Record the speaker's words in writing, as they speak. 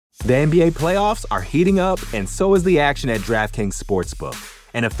The NBA playoffs are heating up, and so is the action at DraftKings Sportsbook,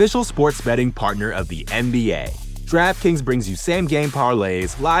 an official sports betting partner of the NBA. DraftKings brings you same-game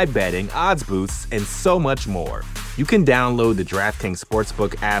parlays, live betting, odds boosts, and so much more. You can download the DraftKings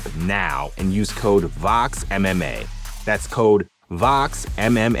Sportsbook app now and use code VOXMMA. That's code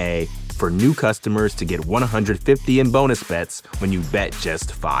VOXMMA for new customers to get $150 in bonus bets when you bet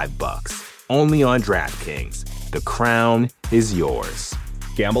just $5. Only on DraftKings. The crown is yours.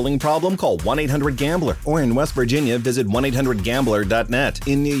 Gambling problem? Call 1-800-GAMBLER. Or in West Virginia, visit 1-800-GAMBLER.net.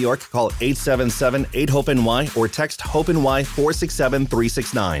 In New York, call 877-8-HOPE-NY or text HOPE-NY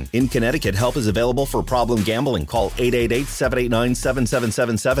 467-369. In Connecticut, help is available for problem gambling. Call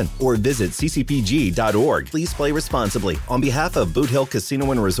 888-789-7777 or visit ccpg.org. Please play responsibly. On behalf of Boot Hill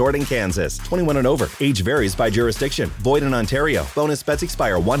Casino and Resort in Kansas, 21 and over. Age varies by jurisdiction. Void in Ontario. Bonus bets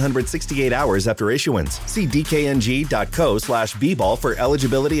expire 168 hours after issuance. See dkng.co/bball for eligibility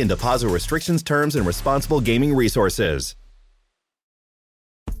and deposit restrictions, terms, and responsible gaming resources.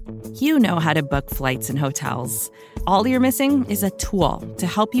 You know how to book flights and hotels. All you're missing is a tool to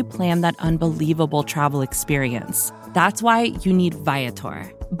help you plan that unbelievable travel experience. That's why you need Viator.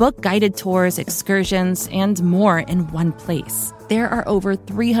 Book guided tours, excursions, and more in one place. There are over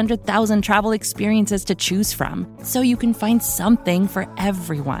 300,000 travel experiences to choose from, so you can find something for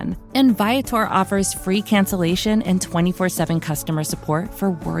everyone. And Viator offers free cancellation and 24/7 customer support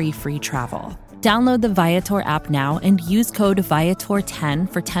for worry-free travel. Download the Viator app now and use code Viator10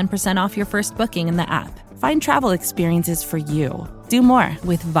 for 10% off your first booking in the app. Find travel experiences for you. Do more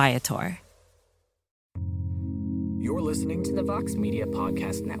with Viator. You're listening to the Vox Media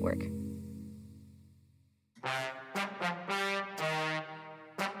Podcast Network.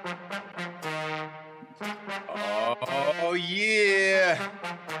 Oh, yeah.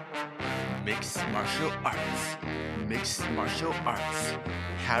 Mixed martial arts. Mixed martial arts.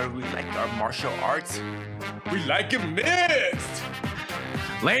 How do we like our martial arts? We like it mixed.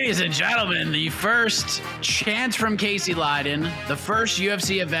 Ladies and gentlemen, the first chance from Casey Leydon, the first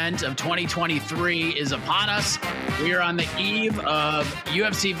UFC event of 2023 is upon us. We are on the eve of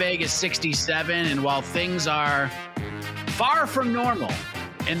UFC Vegas 67, and while things are far from normal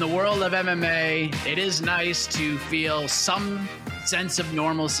in the world of MMA, it is nice to feel some sense of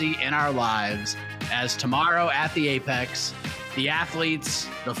normalcy in our lives, as tomorrow at the Apex, the athletes,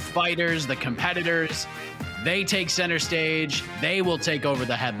 the fighters, the competitors, they take center stage. They will take over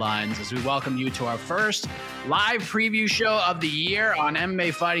the headlines as we welcome you to our first live preview show of the year on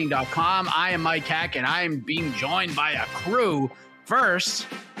MMAfighting.com. I am Mike Heck, and I am being joined by a crew. First,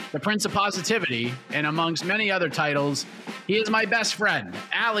 the Prince of Positivity, and amongst many other titles, he is my best friend,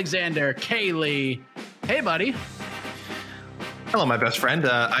 Alexander K. Lee. Hey, buddy. Hello, my best friend.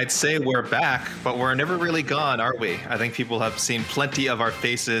 I'd say we're back, but we're never really gone, are we? I think people have seen plenty of our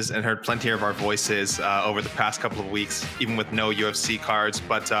faces and heard plenty of our voices over the past couple of weeks, even with no UFC cards.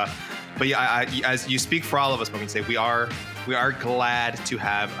 But yeah, as you speak for all of us, we can say we are glad to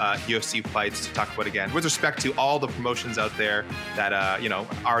have UFC fights to talk about again. With respect to all the promotions out there that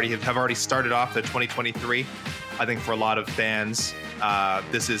already have already started off the 2023. I think for a lot of fans,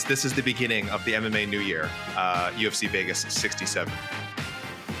 this is the beginning of the MMA New Year, UFC Vegas 67.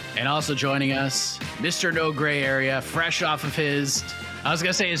 And also joining us, Mr. No Gray Area, fresh off of his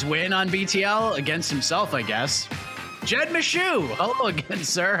win on BTL against himself, I guess. Jed Meshew. Hello again,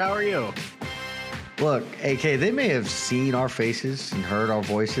 sir. How are you? Look, AK, they may have seen our faces and heard our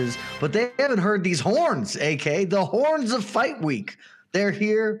voices, but they haven't heard these horns, AK, the horns of Fight Week. They're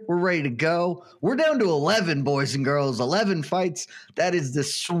here. We're ready to go. We're down to 11, boys and girls, 11 fights. That is the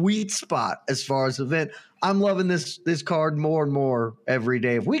sweet spot as far as event. I'm loving this card more and more every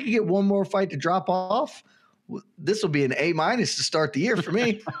day. If we could get one more fight to drop off, this will be an A- to start the year for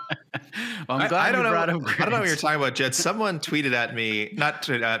me. Well, I'm glad you brought him. I don't know what you're talking about, Jed. Someone tweeted at me, not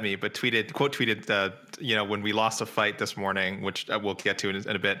tweeted at me, but quote tweeted, when we lost a fight this morning, which we'll get to in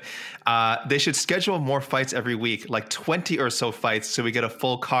a bit. They should schedule more fights every week, like 20 or so fights, so we get a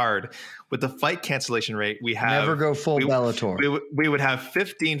full card. With the fight cancellation rate, we have never go full Bellator. We would have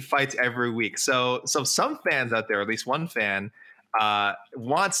 15 fights every week. So some fans out there, at least one fan,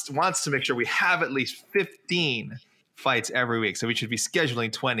 wants to make sure we have at least 15 fights every week. So we should be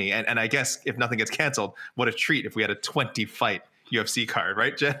scheduling 20. And I guess if nothing gets canceled, what a treat if we had a 20 fight UFC card,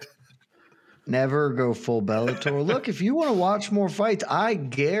 right, Jed? Never go full Bellator. Look, if you want to watch more fights, I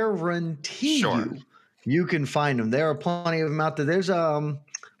guarantee you can find them. There are plenty of them out there. There's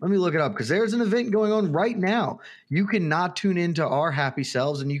let me look it up because there's an event going on right now. You can not tune into our happy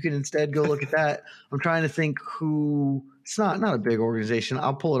selves, and you can instead go look at that. I'm trying to think who. It's not a big organization.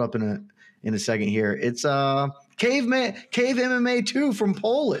 I'll pull it up in a second here. It's Cave MMA 2 from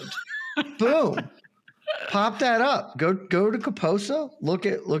Poland. Boom. Pop that up. Go to Kaposa. Look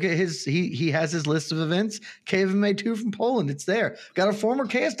at his he has his list of events. Cave MMA 2 from Poland. It's there. Got a former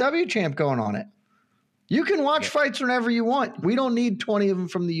KSW champ going on it. You can watch fights whenever you want. We don't need 20 of them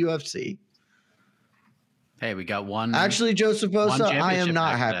from the UFC. Hey, we got one. Actually, Joseph Bosa, I am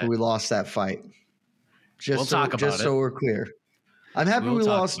not happy we lost that fight. So we're clear. I'm happy we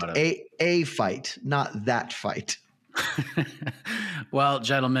lost a fight, not that fight. Well,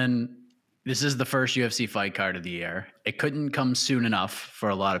 gentlemen, this is the first UFC fight card of the year. It couldn't come soon enough for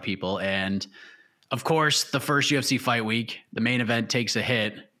a lot of people. And of course, the first UFC fight week, the main event takes a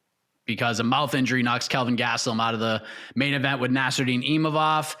hit because a mouth injury knocks Kelvin Gastelum out of the main event with Nasruddin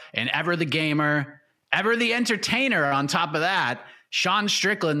Imavov, and ever the gamer, ever the entertainer on top of that, Sean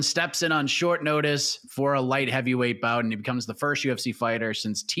Strickland steps in on short notice for a light heavyweight bout, and he becomes the first UFC fighter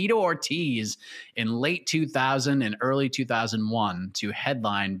since Tito Ortiz in late 2000 and early 2001 to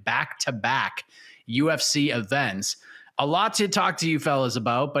headline back-to-back UFC events. A lot to talk to you fellas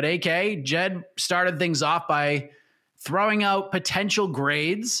about, but AK, Jed started things off by throwing out potential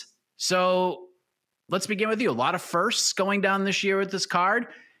grades. So let's begin with you. A lot of firsts going down this year with this card,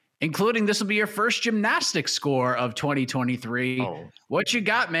 including this will be your first gymnastics score of 2023. Oh. What you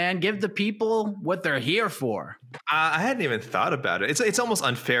got, man? Give the people what they're here for. I hadn't even thought about it. It's almost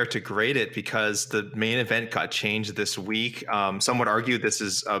unfair to grade it because the main event got changed this week. Some would argue this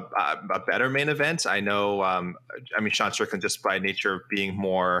is a better main event. I know, Sean Strickland, just by nature of being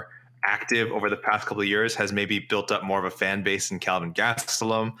more active over the past couple of years, has maybe built up more of a fan base than Kelvin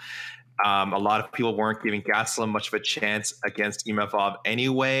Gastelum. A lot of people weren't giving Gastelum much of a chance against Imavov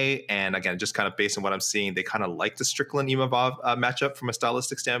anyway. And again, just kind of based on what I'm seeing, they kind of like the Strickland-Imavov matchup from a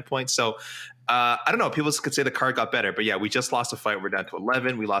stylistic standpoint. So I don't know. People could say the card got better. But yeah, we just lost a fight. We're down to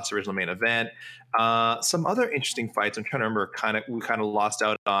 11. We lost the original main event. Some other interesting fights. I'm trying to remember we kind of lost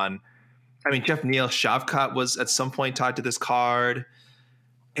out on. Jeff Neal Shavkat was at some point tied to this card.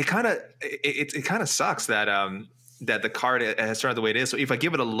 It kind of sucks that that the card has turned out the way it is. So if I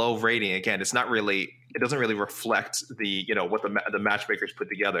give it a low rating, again, it doesn't really reflect the, what the matchmakers put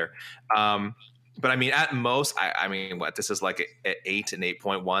together. But at most, this is like an 8 and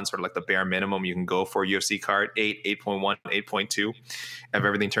 8.1, sort of like the bare minimum you can go for a UFC card. 8, 8.1, 8.2, if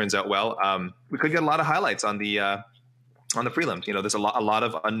everything turns out well. We could get a lot of highlights on the prelims. There's a lot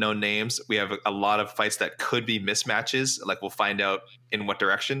of unknown names. We have a lot of fights that could be mismatches. Like, we'll find out in what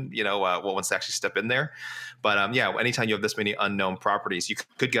direction, what wants to actually step in there. But anytime you have this many unknown properties, you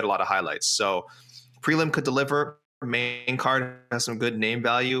could get a lot of highlights. So prelim could deliver. Main card has some good name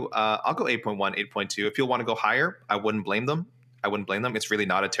value. I'll go 8.1, 8.2. If you'll want to go higher, I wouldn't blame them. It's really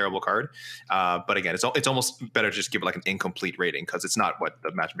not a terrible card. But again, it's almost better to just give it like an incomplete rating because it's not what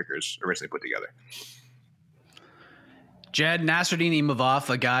the matchmakers originally put together. Jed, Nasruddin Imavov,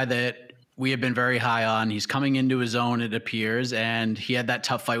 a guy that we have been very high on. He's coming into his own, it appears, and he had that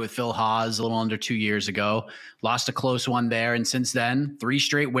tough fight with Phil Hawes a little under 2 years ago. Lost a close one there, and since then, 3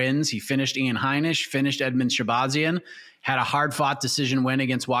 straight wins. He finished Ian Heinisch, finished Edmund Shabazian, had a hard-fought decision win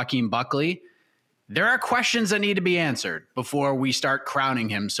against Joaquin Buckley. There are questions that need to be answered before we start crowning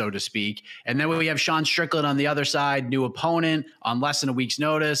him, so to speak. And then we have Sean Strickland on the other side, new opponent on less than a week's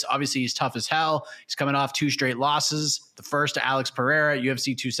notice. Obviously, he's tough as hell. He's coming off 2 straight losses. The first to Alex Pereira at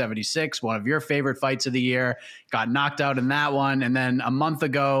UFC 276, one of your favorite fights of the year. Got knocked out in that one. And then a month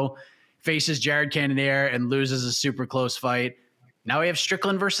ago, faces Jared Cannonier and loses a super close fight. Now we have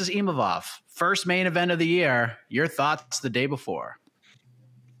Strickland versus Imavov. First main event of the year. Your thoughts the day before?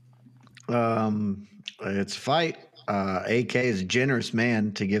 It's a fight. AK is a generous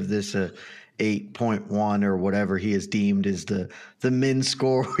man to give this a 8.1 or whatever he is deemed is the min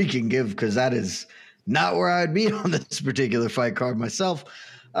score we can give, because that is not where I'd be on this particular fight card myself.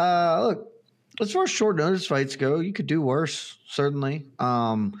 Look, as far as short notice fights go, you could do worse, certainly.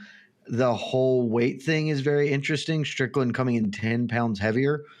 The whole weight thing is very interesting. Strickland coming in 10 pounds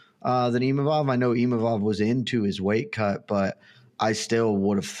heavier than Imavov. I know Imavov was into his weight cut, but I still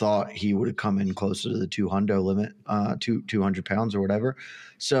would have thought he would have come in closer to the 200 limit, 200 pounds or whatever.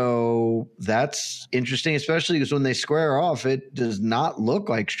 So that's interesting, especially because when they square off, it does not look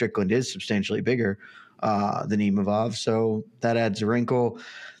like Strickland is substantially bigger than Imavov. So that adds a wrinkle.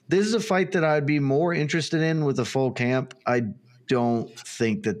 This is a fight that I'd be more interested in with a full camp. I don't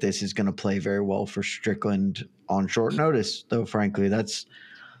think that this is going to play very well for Strickland on short notice, though, frankly. That's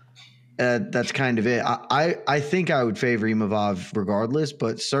kind of it. I think I would favor Imavov regardless,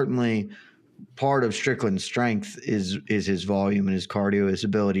 but certainly part of Strickland's strength is his volume and his cardio, his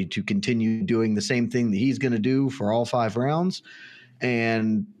ability to continue doing the same thing that he's going to do for all 5 rounds.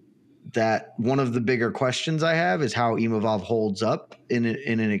 And that one of the bigger questions I have is how Imavov holds up in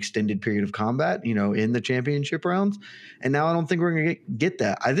an extended period of combat, in the championship rounds. And now I don't think we're going to get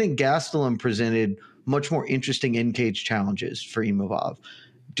that. I think Gastelum presented much more interesting in-cage challenges for Imavov.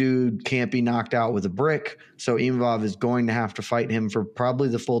 Dude can't be knocked out with a brick, so Imavov is going to have to fight him for probably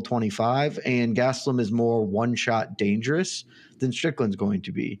the full 25, and Gastelum is more one-shot dangerous than Strickland's going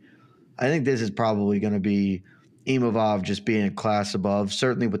to be. I think this is probably going to be Imavov just being a class above.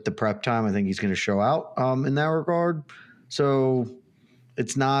 Certainly with the prep time, I think he's going to show out in that regard. So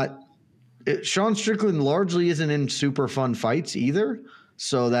it's not – Sean Strickland largely isn't in super fun fights either,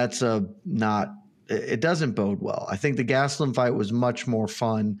 so that's not – it doesn't bode well. I think the Gastelum fight was much more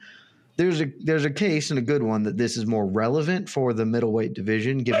fun. There's a case, and a good one, that this is more relevant for the middleweight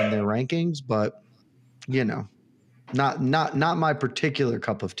division given their rankings, but not my particular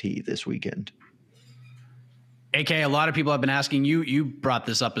cup of tea this weekend. AK, a lot of people have been asking you brought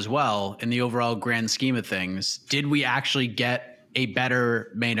this up as well, in the overall grand scheme of things. Did we actually get a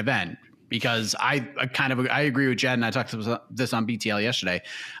better main event? Because I agree with Jed, and I talked about this on BTL yesterday.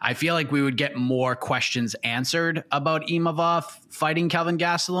 I feel like we would get more questions answered about Imavov fighting Kelvin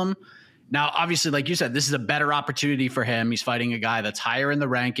Gastelum. Now, obviously, like you said, this is a better opportunity for him. He's fighting a guy that's higher in the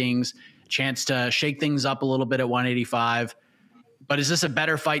rankings, chance to shake things up a little bit at 185. But is this a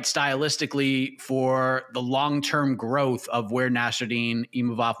better fight stylistically for the long-term growth of where Nasruddin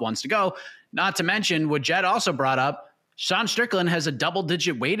Imavov wants to go? Not to mention what Jed also brought up, Sean Strickland has a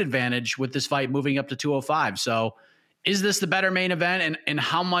double-digit weight advantage with this fight moving up to 205. So is this the better main event? And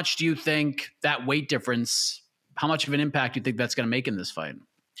how much do you think that weight difference, how much of an impact do you think that's going to make in this fight?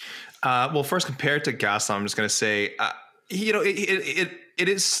 Well, first, compared to Gastelum, I'm just going to say, it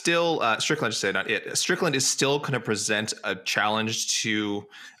is still Strickland. Just say not it. Strickland is still going to present a challenge to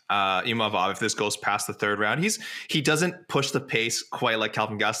Imavov if this goes past the third round. He doesn't push the pace quite like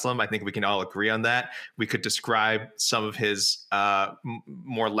Kelvin Gastelum. I think we can all agree on that. We could describe some of his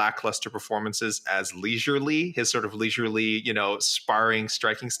more lackluster performances as leisurely, his sort of leisurely, sparring,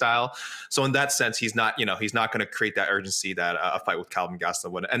 striking style. So in that sense, he's not going to create that urgency that a fight with Kelvin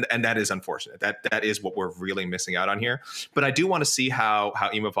Gastelum would. And that is unfortunate. That is what we're really missing out on here. But I do want to see how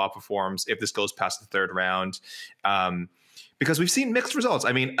Imavov performs if this goes past the third round. Because we've seen mixed results.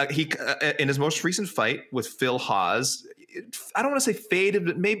 I mean, he in his most recent fight with Phil Haas, I don't want to say faded,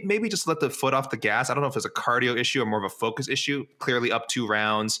 but maybe just let the foot off the gas. I don't know if it's a cardio issue or more of a focus issue. Clearly up 2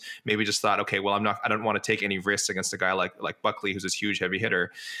 rounds, maybe just thought, okay, well, I don't want to take any risks against a guy like Buckley, who's this huge heavy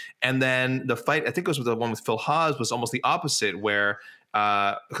hitter. And then the fight, I think it was the one with Phil Haas, was almost the opposite, where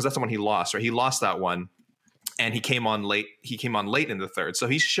because that's the one he lost, right? He lost that one, and he came on late. He came on late in the third, so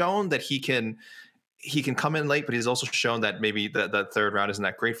he's shown that he can come in late, but he's also shown that maybe the third round isn't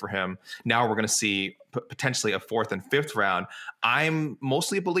that great for him. Now we're going to see potentially a fourth and fifth round. I'm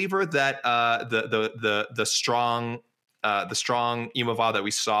mostly a believer that the strong Imavov that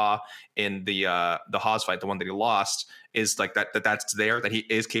we saw in the Haas fight, the one that he lost, is like that's there, that he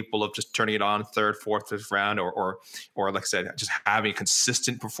is capable of just turning it on third, fourth, fifth round, or like I said, just having a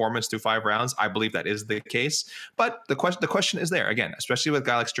consistent performance through 5 rounds. I believe that is the case. But the question is there again, especially with a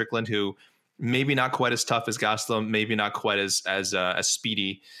guy like Strickland, who maybe not quite as tough as Gastelum, maybe not quite as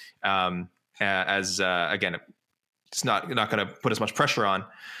speedy again, it's not going to put as much pressure on.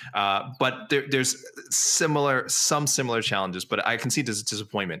 But there's some similar challenges. But I can see this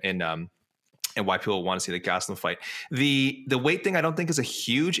disappointment in why people want to see the Gastelum fight. The weight thing I don't think is a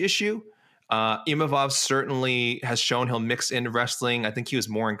huge issue. Imavov certainly has shown he'll mix in wrestling. I think he was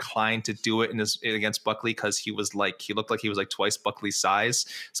more inclined to do it against Buckley because he looked like he was like twice Buckley's size.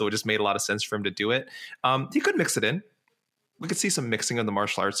 So it just made a lot of sense for him to do it. He could mix it in. We could see some mixing of the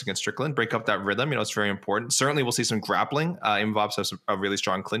martial arts against Strickland, break up that rhythm. It's very important. Certainly we'll see some grappling. Imavov has a really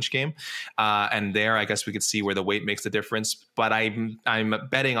strong clinch game. And there, I guess we could see where the weight makes the difference. But I'm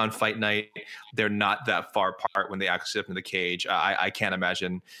betting on fight night, they're not that far apart when they actually step into the cage. I can't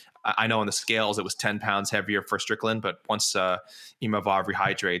imagine. I know on the scales it was 10 pounds heavier for Strickland, but once Imavov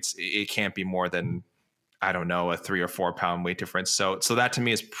rehydrates, it can't be more than, I don't know, a 3 or 4 pound weight difference. So that to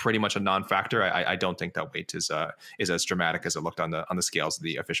me is pretty much a non-factor. I don't think that weight is as dramatic as it looked on the scales of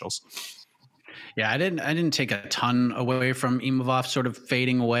the officials. Yeah, I didn't take a ton away from Imavov sort of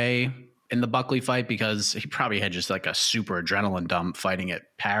fading away in the Buckley fight, because he probably had just like a super adrenaline dump fighting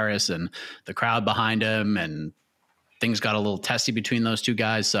at Paris and the crowd behind him, and things got a little testy between those two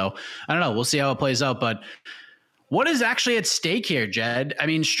guys. So I don't know. We'll see how it plays out. But what is actually at stake here, Jed? I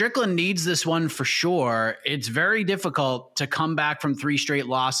mean, Strickland needs this one for sure. It's very difficult to come back from 3 straight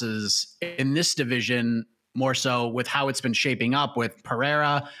losses in this division, more so with how it's been shaping up with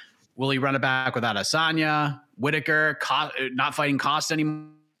Pereira. Will he run it back without Asanya, Whitaker, not fighting Costa anymore?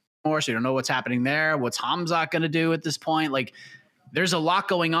 so you don't know what's happening there. What's Hamzat going to do at this point? Like, there's a lot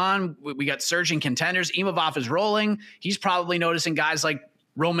going on. We got surging contenders. Imavov is rolling. He's probably noticing guys like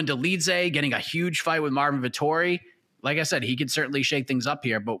Roman Dolidze getting a huge fight with Marvin Vettori. Like I said, he could certainly shake things up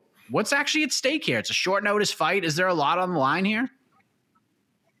here. But what's actually at stake here? It's a short notice fight. Is there a lot on the line here?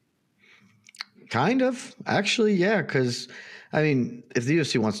 Kind of. Actually, yeah, because, I mean, if the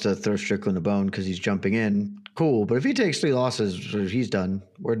UFC wants to throw Strickland a bone because he's jumping in, cool. But if he takes 3 losses, he's done.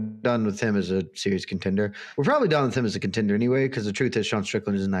 We're done with him as a serious contender. We're probably done with him as a contender anyway, because the truth is Sean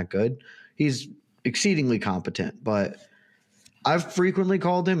Strickland isn't that good. He's exceedingly competent, but I've frequently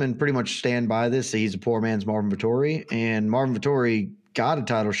called him and pretty much stand by this that he's a poor man's Marvin Vettori, and Marvin Vettori got a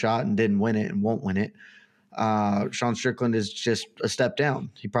title shot and didn't win it and won't win it. Sean Strickland is just a step down.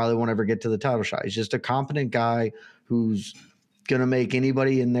 He probably won't ever get to the title shot. He's just a competent guy who's going to make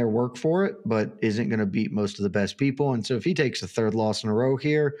anybody in there work for it, but isn't going to beat most of the best people. And so if he takes a 3rd loss in a row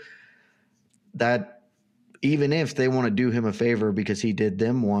here, that even if they want to do him a favor because he did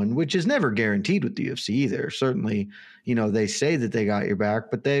them one, which is never guaranteed with the UFC either. Certainly, you know, they say that they got your back,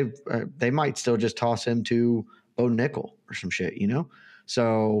 but they might still just toss him to Bo Nickel or some shit, you know?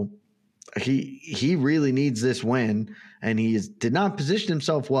 So he really needs this win, and he did not position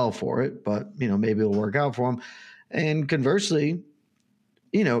himself well for it, but, you know, maybe it'll work out for him. And conversely,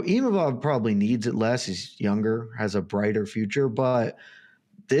 you know, Imavov probably needs it less. He's younger, has a brighter future, but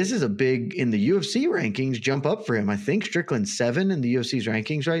this is a big, in the UFC rankings, jump up for him. I think Strickland's 7 in the UFC's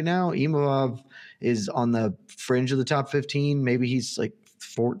rankings right now. Imavov is on the fringe of the top 15. Maybe he's like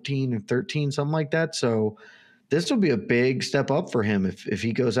 14 or 13, something like that. So this will be a big step up for him if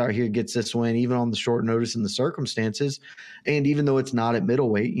he goes out here and gets this win, even on the short notice in the circumstances. And even though it's not at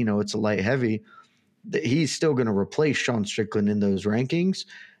middleweight, you know, it's a light heavy, he's still going to replace Sean Strickland in those rankings.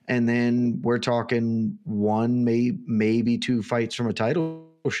 And then we're talking 1, maybe 2 fights from a title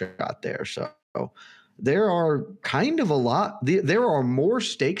shot there. So there are kind of a lot. There are more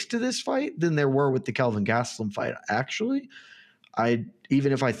stakes to this fight than there were with the Kelvin Gastelum fight, actually.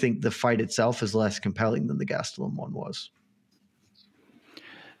 Even if I think the fight itself is less compelling than the Gastelum one was.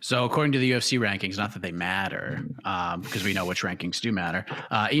 So according to the UFC rankings, not that they matter, because we know which rankings do matter,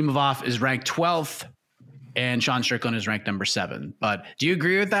 Imavov is ranked 12th and Sean Strickland is ranked number 7. But do you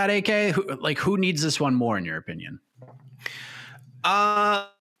agree with that, AK? Who needs this one more in your opinion? I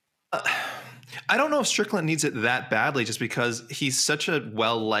don't know if Strickland needs it that badly, just because he's such a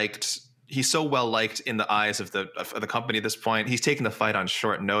he's so well liked in the eyes of the company at this point. He's taking the fight on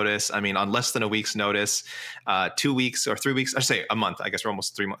short notice. I mean, on less than a week's notice, 2 weeks or 3 weeks. I say a month. I guess we're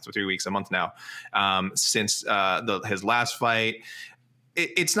almost 3 months or 3 weeks, a month now, since his last fight.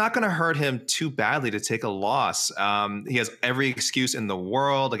 It's not going to hurt him too badly to take a loss. He has every excuse in the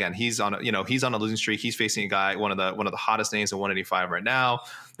world. Again, he's on a losing streak. He's facing a guy, one of the hottest names at 185 right now.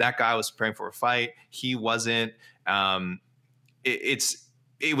 That guy was preparing for a fight. He wasn't.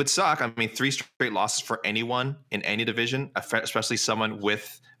 It would suck. I mean, 3 straight losses for anyone in any division, especially someone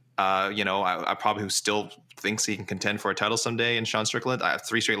with, I probably who still thinks he can contend for a title someday in Sean Strickland. I have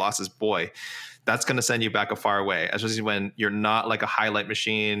 3 straight losses. Boy, that's going to send you back a far way, especially when you're not like a highlight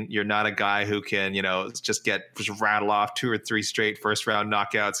machine. You're not a guy who can, just rattle off 2 or 3 straight first round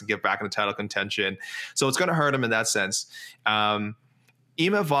knockouts and get back into title contention. So it's going to hurt him in that sense. Imavov,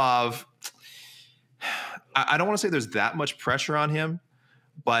 I don't want to say there's that much pressure on him,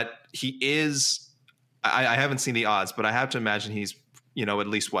 but he is. I haven't seen the odds, but I have to imagine he's,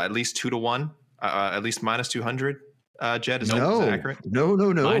 at least 2 to 1, at least minus 200. Jed, is that accurate? No.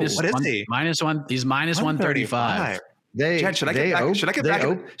 What is he? -1. He's minus 135. Jed, should I get back?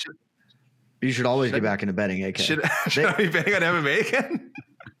 You should always get back into betting, AK. Should I be betting on MMA again?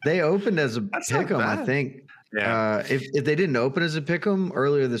 They opened as a pick'em, I think. Yeah. If they didn't open as a pick'em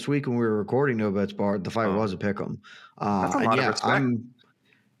earlier this week when we were recording No Bets Bar, the fight was a pick'em. That's a lot of respect.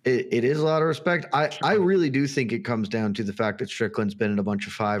 It is a lot of respect. I really do think it comes down to the fact that Strickland's been in a bunch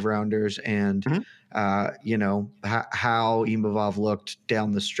of 5-rounders and, how Imavov looked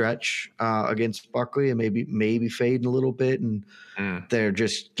down the stretch against Buckley and maybe fading a little bit. And they're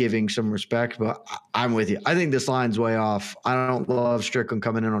just giving some respect. But I'm with you. I think this line's way off. I don't love Strickland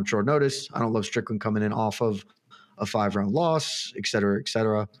coming in on short notice. I don't love Strickland coming in off of a 5-round loss, et cetera, et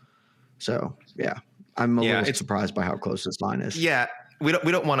cetera. So, yeah, I'm a little surprised by how close this line is. Yeah. We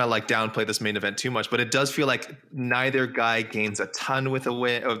don't want to downplay this main event too much, but it does feel like neither guy gains a ton with a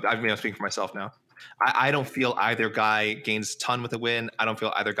win. I'm speaking for myself now. I don't feel either guy gains a ton with a win. I don't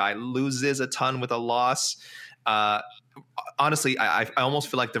feel either guy loses a ton with a loss. Honestly, I almost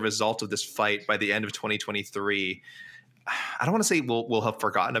feel like the result of this fight by the end of 2023 I don't want to say we'll have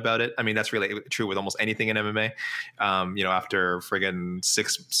forgotten about it. I mean, that's really true with almost anything in MMA. After friggin'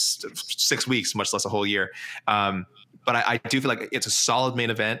 six weeks, much less a whole year. But I do feel like it's a solid main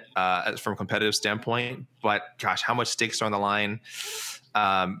event from a competitive standpoint. But gosh, how much stakes are on the line?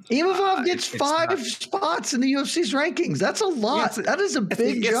 Imavov gets 5 spots in the UFC's rankings. That's a lot. That is a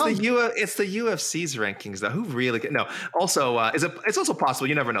big jump. It's the UFC's rankings, though. Who really? No. Also, it's also possible.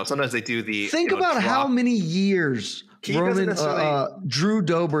 You never know. Sometimes they do the. Think about how many years Drew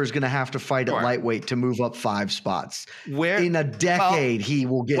Dober is going to have to fight at lightweight to move up 5 spots. In a decade, he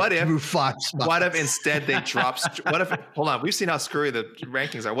will get through 5 spots. What if instead they drop? Hold on. We've seen how screwy the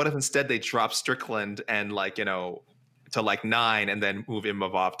rankings are. What if instead they drop Strickland and to 9 and then move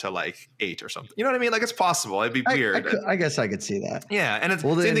Imavov to 8 or something? You know what I mean? It's possible. It'd be weird. I guess I could see that. Yeah, and it's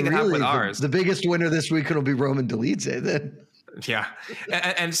same thing can happen with ours. The biggest winner this week will be Roman Dolidze then. Yeah,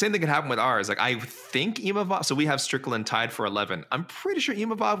 and same thing can happen with ours. I think Imavov. So we have Strickland tied for 11. I'm pretty sure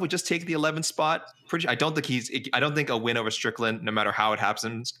Imavov would just take the 11th spot. I don't think a win over Strickland, no matter how it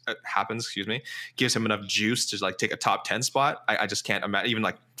happens, gives him enough juice to take a top 10 spot. I just can't imagine even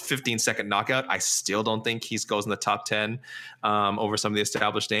 15-second knockout. I still don't think he goes in the top 10 over some of the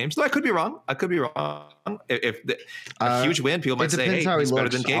established names. Though I could be wrong. If a huge win, people might say, "Hey, he's better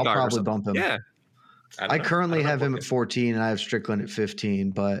than Gegard." I'll probably bump him. Yeah. I currently have him at 14 and I have Strickland at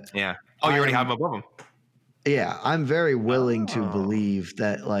 15, but yeah. Oh, you already have him above him. Yeah. I'm very willing to believe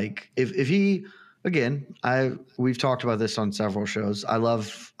that if he, again, we've talked about this on several shows. I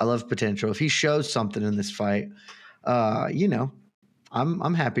love potential. If he shows something in this fight,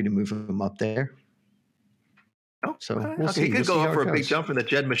 I'm happy to move him up there. Oh, so we'll see. He could go for a big jump in the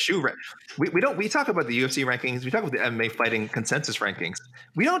Jed Meshew. We talk about the UFC rankings. We talk about the MMA fighting consensus rankings.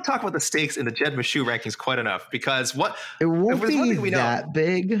 We don't talk about the stakes in the Jed Meshew rankings quite enough because it won't be that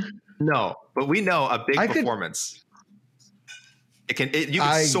big. No, but we know a big performance. You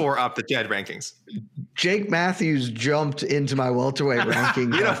can soar up the Jed rankings. Jake Matthews jumped into my welterweight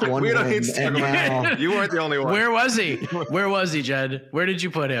ranking. You weren't the only one. Where was he, Jed? Where did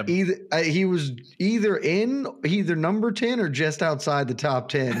you put him? He was either number 10 or just outside the top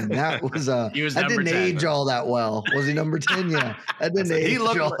 10. And that was that didn't age all that well. Was he number 10? Yeah. That didn't age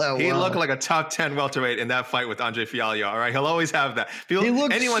all that well. He looked like a top 10 welterweight in that fight with Andre Fialho. All right. He'll always have that. He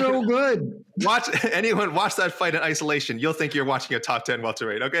looked so good. Watch that fight in isolation. You'll think you're watching a top 10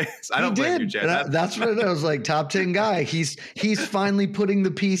 welterweight. Okay. So I don't blame you, Jed. That's what I was like. Top 10 guy. He's finally putting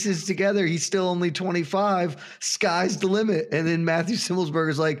the pieces together. He's still only 25. Sky's the limit. And then Matthew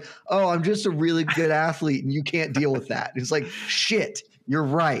Simmelsberger's like, "Oh, I'm just a really good athlete, and you can't deal with that." It's like, shit, you're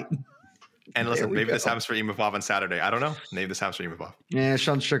right. And listen, maybe this happens for Imavov on Saturday. I don't know. Maybe this happens for Imavov. Yeah,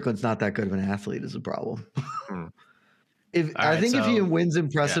 Sean Strickland's not that good of an athlete is a problem. If he wins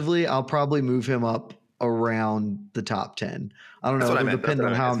impressively, I'll probably move him up around the top 10. I don't know. It'll depend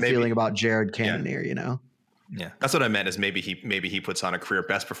on how I'm feeling about Jared Cannonier, Yeah, that's what I meant. Is maybe he puts on a career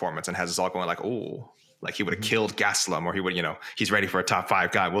best performance and has us all going he would have killed Gastelum, or he would, he's ready for a top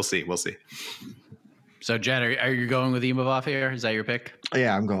 5 guy. We'll see. So, Jed, are you going with Imavov here? Is that your pick?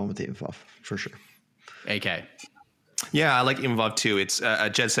 Yeah, I'm going with Imavov for sure. AK. Yeah, I like Imavov too. It's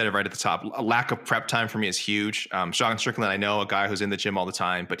Jed said it right at the top. A lack of prep time for me is huge. Sean Strickland, I know, a guy who's in the gym all the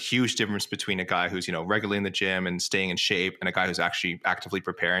time, but huge difference between a guy who's regularly in the gym and staying in shape and a guy who's actually actively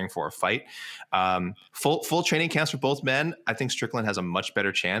preparing for a fight. Full training camps for both men. I think Strickland has a much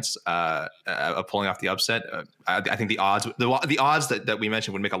better chance of pulling off the upset. I think the odds that we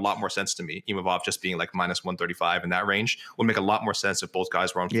mentioned would make a lot more sense to me. Imavov just being minus 135 in that range would make a lot more sense if both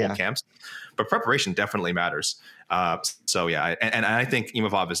guys were on full camps. But preparation definitely matters. So yeah, and I think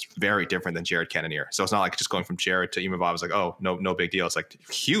Imavov is very different than Jared Cannonier. So it's not like just going from Jared to Imavov is oh, no big deal. It's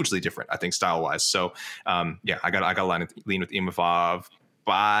hugely different, I think, style wise. So yeah, I got to lean with Imavov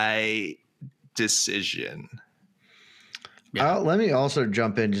by decision. Yeah. Let me also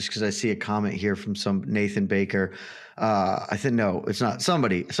jump in just because I see a comment here from some Nathan Baker. I think no, it's not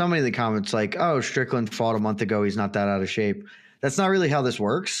somebody in the comments oh, Strickland fought a month ago. He's not that out of shape. That's not really how this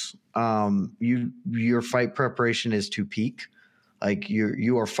works. Your fight preparation is to peak.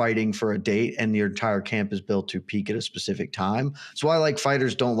 You are fighting for a date and your entire camp is built to peak at a specific time. That's why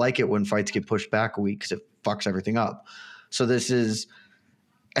fighters don't like it when fights get pushed back a week because it fucks everything up. So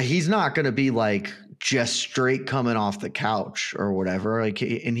he's not going to be just straight coming off the couch or whatever. And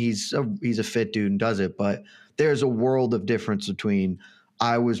he's a fit dude and does it, but there's a world of difference between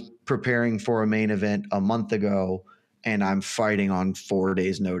I was preparing for a main event a month ago and I'm fighting on 4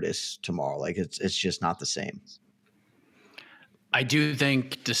 days notice tomorrow. It's just not the same. I do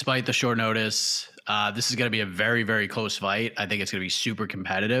think despite the short notice, This is going to be a very, very close fight. I think it's going to be super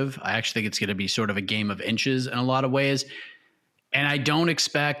competitive. I actually think it's going to be sort of a game of inches in a lot of ways. And I don't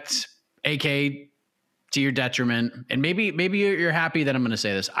expect, AK, to your detriment, and maybe you're happy that I'm going to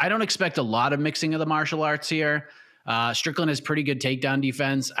say this, I don't expect a lot of mixing of the martial arts here. Strickland has pretty good takedown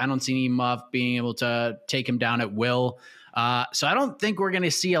defense. I don't see Imavov being able to take him down at will. So I don't think we're going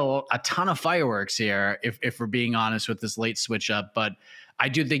to see a ton of fireworks here, if we're being honest with this late switch up. But I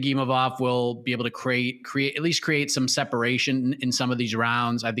do think Imavov will be able to create some separation in some of these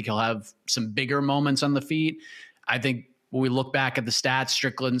rounds. I think he'll have some bigger moments on the feet. I think when we look back at the stats,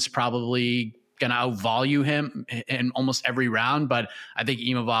 Strickland's probably going to outvalue him in almost every round, but I think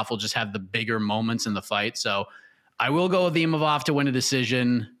Imavov will just have the bigger moments in the fight. So I will go with Imavov to win a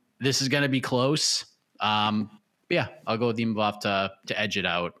decision. This is going to be close. Yeah, I'll go with Imavov to edge it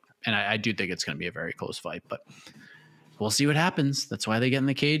out. And I do think it's going to be a very close fight, but we'll see what happens. That's why they get in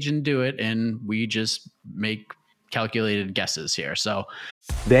the cage and do it. And we just make calculated guesses here. So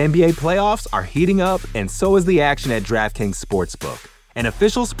the NBA playoffs are heating up, and so is the action at DraftKings Sportsbook, an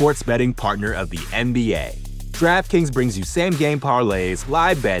official sports betting partner of the NBA. DraftKings brings you same-game parlays,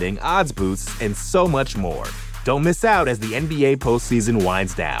 live betting, odds boosts, and so much more. Don't miss out as the NBA postseason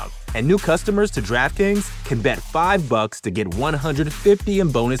winds down. And new customers to DraftKings can bet $5 to get $150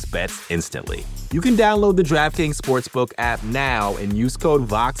 in bonus bets instantly. You can download the DraftKings Sportsbook app now and use code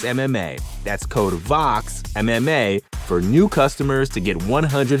VOXMMA. That's code VOXMMA for new customers to get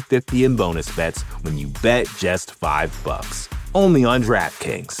 $150 in bonus bets when you bet just $5. Only on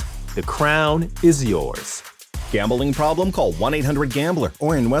DraftKings. The crown is yours. Gambling problem? Call 1-800-GAMBLER.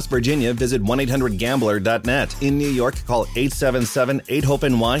 Or in West Virginia, visit 1-800-GAMBLER.net. In New York, call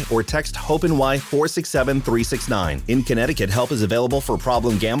 877-8-HOPE-NY or text HOPE-NY 467-369. In Connecticut, help is available for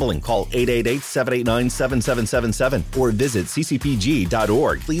problem gambling. Call 888-789-7777 or visit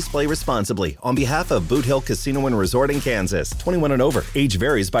ccpg.org. Please play responsibly. On behalf of Boot Hill Casino and Resort in Kansas, 21 and over. Age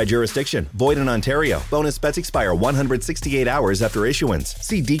varies by jurisdiction. Void in Ontario. Bonus bets expire 168 hours after issuance.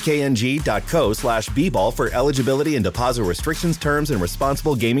 See dkng.co/bball for eligibility and deposit restrictions, terms, and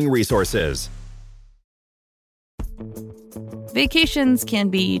responsible gaming resources. Vacations can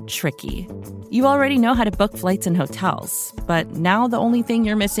be tricky. You already know how to book flights and hotels, but now the only thing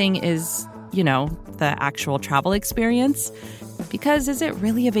you're missing is, the actual travel experience. Because is it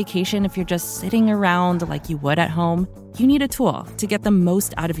really a vacation if you're just sitting around like you would at home? You need a tool to get the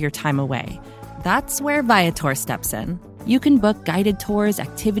most out of your time away. That's where Viator steps in. You can book guided tours,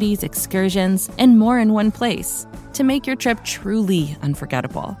 activities, excursions, and more in one place to make your trip truly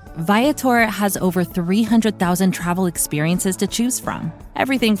unforgettable. Viator has over 300,000 travel experiences to choose from.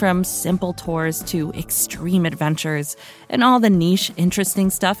 Everything from simple tours to extreme adventures and all the niche, interesting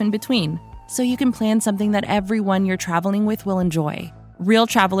stuff in between. So you can plan something that everyone you're traveling with will enjoy. Real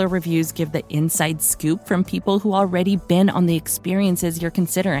traveler reviews give the inside scoop from people who already been on the experiences you're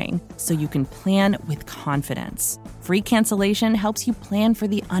considering, so you can plan with confidence. Free cancellation helps you plan for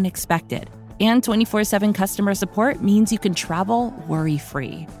the unexpected. And 24/7 customer support means you can travel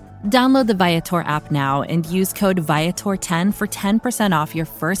worry-free. Download the Viator app now and use code Viator10 for 10% off your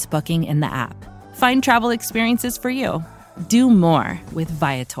first booking in the app. Find travel experiences for you. Do more with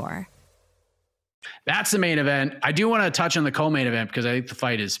Viator. That's the main event. I do want to touch on the co-main event because I think the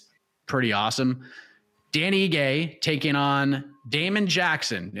fight is pretty awesome. Dan Ige taking on Damon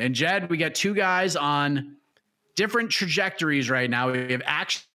Jackson. And Jed, we got two guys on different trajectories right now. We have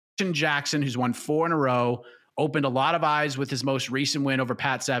Action Jackson, who's won 4 in a row, opened a lot of eyes with his most recent win over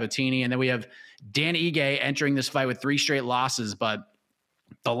Pat Sabatini. And then we have Dan Ige entering this fight with 3 straight losses. But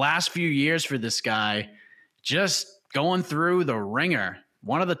the last few years for this guy, just going through the ringer.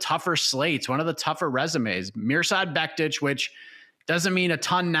 One of the tougher slates, one of the tougher resumes. Mirsad Bektic, which doesn't mean a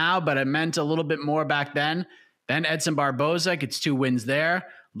ton now, but it meant a little bit more back then. Then Edson Barboza gets 2 wins there.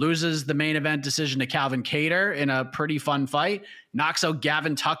 Loses the main event decision to Calvin Kattar in a pretty fun fight. Knocks out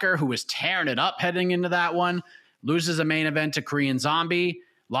Gavin Tucker, who was tearing it up heading into that one. Loses a main event to Korean Zombie.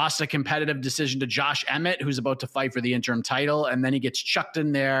 Lost a competitive decision to Josh Emmett, who's about to fight for the interim title. And then he gets chucked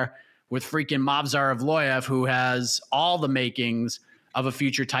in there with freaking Movsar Evloev, who has all the makings of a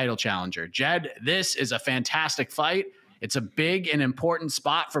future title challenger. Jed, this is a fantastic fight. It's a big and important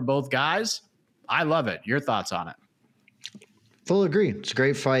spot for both guys. I love it. Your thoughts on it? Full agree. It's a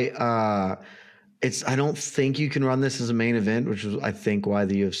great fight. I don't think you can run this as a main event, which was, I think, why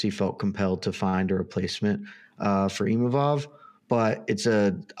the UFC felt compelled to find a replacement for Imavov. But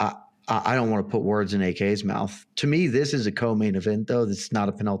I don't want to put words in AK's mouth. To me, this is a co-main event, though. This is not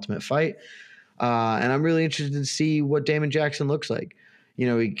a penultimate fight. And I'm really interested to see what Damon Jackson looks like.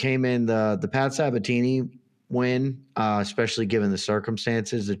 He came in the Pat Sabatini win, especially given the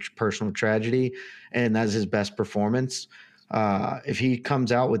circumstances, the personal tragedy, and that's his best performance. If he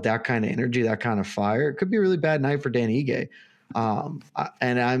comes out with that kind of energy, that kind of fire, it could be a really bad night for Dan Ige.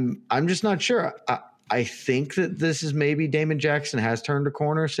 And I'm just not sure. I think that this is maybe Damon Jackson has turned a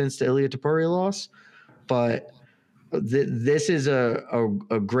corner since the Ilia Topuria loss, but this is a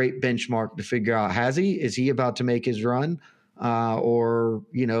great benchmark to figure out. Is he about to make his run? Or,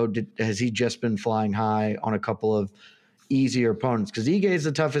 has he just been flying high on a couple of easier opponents? Because Ige is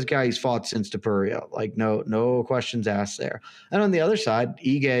the toughest guy he's fought since Topuria. Like, no questions asked there. And on the other side,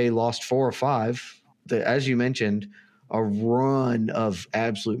 Ige lost 4 or 5. As you mentioned, a run of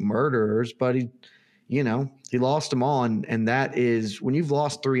absolute murderers, but he lost them all. And that is, when you've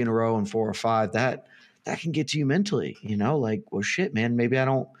lost 3 in a row and 4 or 5, that can get to you mentally, like, well, shit, man, maybe I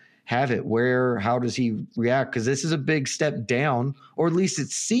don't have it. How does he react? Because this is a big step down, or at least it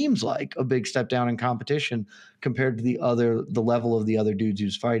seems like a big step down in competition compared to the level of the other dudes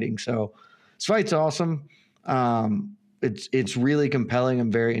who's fighting. So this fight's awesome. It's really compelling.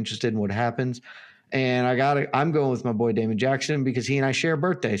 I'm very interested in what happens. And I'm going with my boy Damon Jackson because he and I share a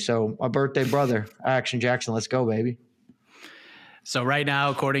birthday. So my birthday brother, Action Jackson, let's go, baby. So right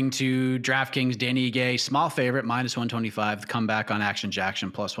now, according to DraftKings, Danny Ige, small favorite, -125. The comeback on Action Jackson,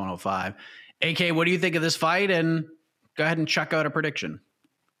 +105. AK, what do you think of this fight? And go ahead and check out a prediction.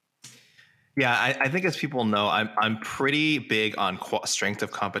 Yeah, I think as people know, I'm pretty big on strength of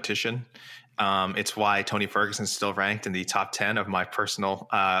competition. It's why Tony Ferguson is still ranked in the top 10 of my personal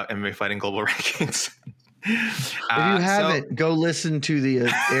MMA fighting global rankings. If you haven't, go listen to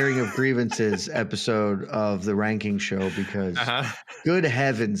the airing of grievances episode of the ranking show, because good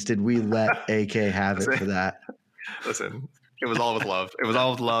heavens, did we let AK have it for that? Listen, it was all with love. It was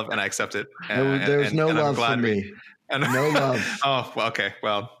all with love, and I accept it. There's no love for me. No love. Oh, well, okay.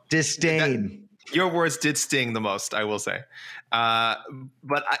 Well, disdain. Your words did sting the most, I will say.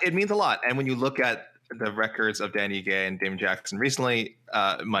 But it means a lot. And when you look at the records of Danny Ige and Damon Jackson recently,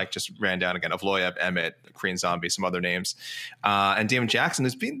 Mike just ran down again, Evloev, Emmett, Korean Zombie, some other names. And Damon Jackson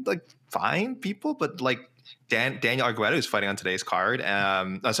has been like fine people, but like Daniel Arguedo, who's fighting on today's card.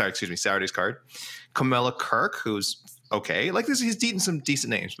 Saturday's card. Kamela Kirk, who's okay. Like he's beaten some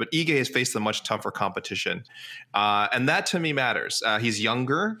decent names, but Ige has faced a much tougher competition. And that to me matters. He's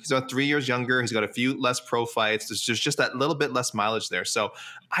younger. He's about 3 years younger. He's got a few less pro fights. There's just that little bit less mileage there. So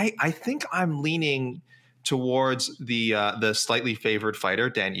I think I'm leaning towards the slightly favored fighter,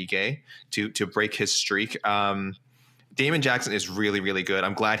 Dan Ige, to break his streak. Damon Jackson is really, really good.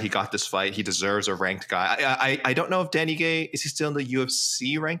 I'm glad he got this fight. He deserves a ranked guy. I don't know if Dan Ige, is he still in the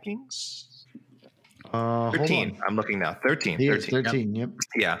UFC rankings? 13. I'm looking now. 13. He is 13. Yep.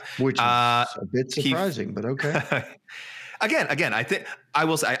 Yeah. Which is a bit surprising, but okay. Again, I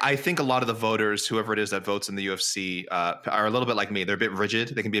think a lot of the voters, whoever it is that votes in the UFC, are a little bit like me. They're a bit rigid.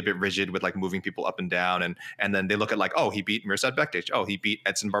 They can be a bit rigid with like moving people up and down, and then they look at like, oh, he beat Mirsad Bektic. Oh, he beat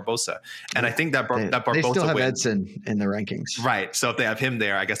Edson Barbosa. And I think that Barbosa they still have wins. Edson in the rankings, right? So if they have him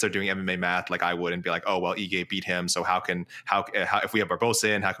there, I guess they're doing MMA math like I would, and be like, oh, well, Ige beat him, so how if we have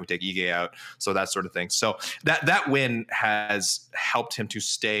Barbosa in, how can we take Ige out? So that sort of thing. So that win has helped him to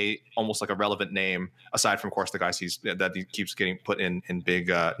stay almost like a relevant name, aside from, of course, the guys he keeps getting put in big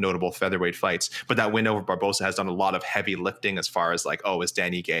notable featherweight fights. But that win over Barbosa has done a lot of heavy lifting as far as like, oh, is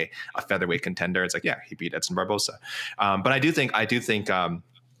Dan Ige a featherweight contender? It's like, yeah, he beat Edson Barbosa. But I do think like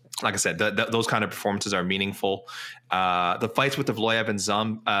I said, those kind of performances are meaningful. The fights with Evloev and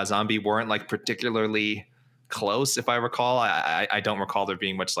Zombie weren't like particularly close, if I recall. I don't recall there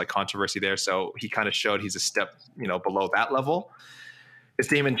being much like controversy there. So he kind of showed he's a step below that level. Is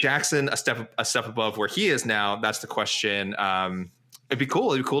Damon Jackson a step above where he is now? That's the question. It'd be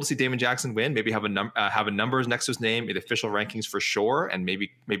cool. It'd be cool to see Damon Jackson win. Maybe have a numbers next to his name in official rankings for sure, and maybe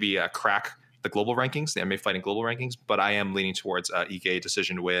crack the global rankings, the MMA fighting global rankings. But I am leaning towards Ige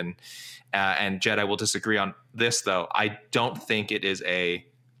decision to win. And Jed, I will disagree on this though. I don't think it is a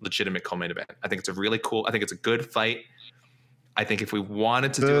legitimate co-main event. I think it's I think it's a good fight. I think if we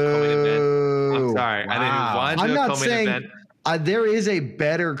wanted to do a co-main event, I'm sorry. Wow. I think if we wanted to do a co-main event. There is a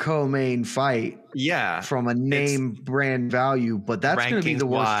better co-main fight, from a name brand value, but that's going to be the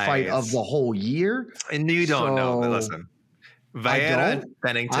worst fight of the whole year. And you don't know. But listen, Vieira and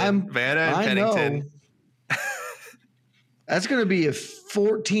Pennington. That's going to be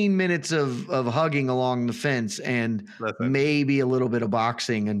 14 minutes of hugging along the fence and maybe a little bit of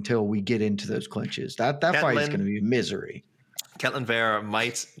boxing until we get into those clinches. That fight is going to be misery. Ketlin Vieira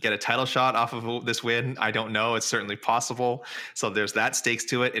might get a title shot off of this win. I don't know. It's certainly possible. So there's that stakes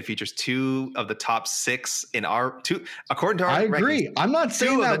to it. It features 2 of the top 6 in according to our I agree. rankings, I'm not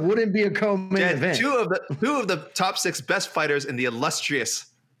saying that wouldn't be a co-main event. 2 of the top 6 best fighters in the illustrious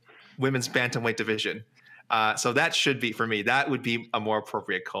women's bantamweight division. So that should be, for me, that would be a more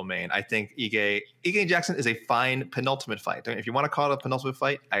appropriate co-main. I think Ige and Jackson is a fine penultimate fight. If you want to call it a penultimate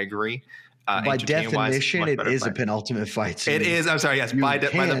fight, I agree. By definition, it is a penultimate fight. So it is. I'm sorry. Yes, by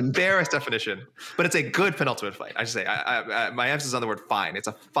the barest definition, but it's a good penultimate fight. I should say. My emphasis on the word fine. It's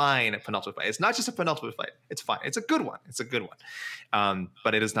a fine penultimate fight. It's not just a penultimate fight. It's fine. It's a good one. It's a good one.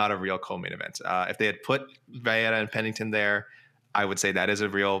 But it is not a real co-main event. If they had put Vieira and Pennington there, I would say that is a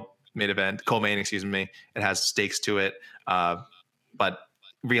real main event, co-main. Excuse me. It has stakes to it. But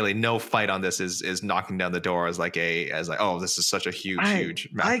really, no fight on this is knocking down the door as like oh, this is such a huge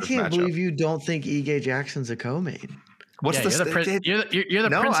I can't matchup. Believe you don't think Ige Jackson's a co-main. What's you're the prince of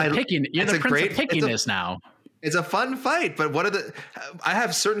picking. You're the prince of pickiness now. It's a fun fight, but I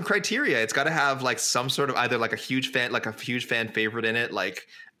have certain criteria. It's got to have like some sort of either like a huge fan favorite in it. Like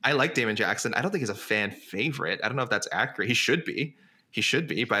I like Damon Jackson. I don't think he's a fan favorite. I don't know if that's accurate. He should be,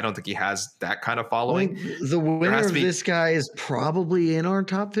 but I don't think he has that kind of following. The winner of this guy is probably in our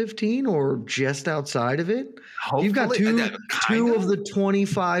top 15 or just outside of it. Hopefully. You've got two of the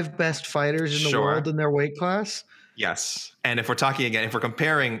 25 best fighters in the world in their weight class. Yes. And if we're talking again, if we're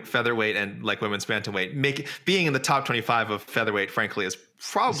comparing featherweight and like women's bantamweight, being in the top 25 of featherweight, frankly, is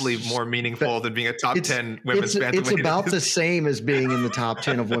probably more meaningful than being a top 10 women's bantamweight. It's about the same as being in the top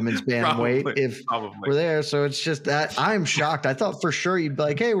 10 of women's bantamweight if we're there. So it's just that I'm shocked. I thought for sure you'd be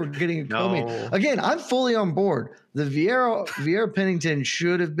like, hey, we're getting a co-main. Again, I'm fully on board. The Vieira Pennington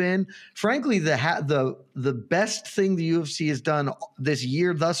should have been, frankly, the best thing the UFC has done this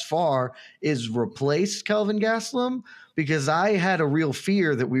year thus far is replace Kelvin Gastelum, because I had a real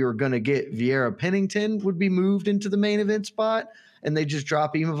fear that we were going to get Vieira Pennington would be moved into the main event spot and they just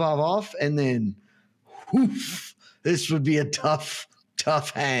drop Imavov off, and then this would be a tough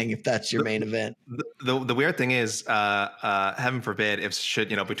hang if that's your main event. The weird thing is, heaven forbid,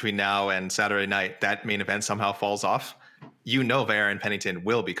 between now and Saturday night that main event somehow falls off, Vieira and Pennington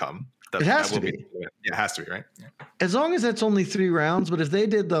will become. It has to be. It has to be, right? Yeah. As long as that's only 3 rounds, but if they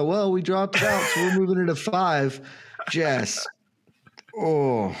did we dropped it out, so we're moving into 5. Jess.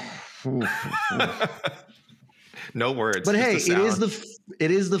 No words. But hey,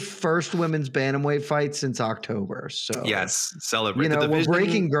 it is the first women's bantamweight fight since October. So yes, celebrate. We're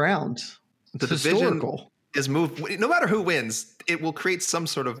breaking ground. The division is moved. No matter who wins, it will create some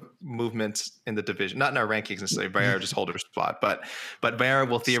sort of movement in the division. Not in our rankings necessarily. Vieira just hold her spot, but Vieira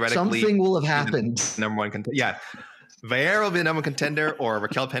will theoretically something will have happened. Number one contender. Yeah, Vieira will be the number one contender, or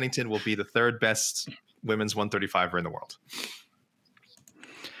Raquel Pennington will be the 3rd best women's 135er in the world.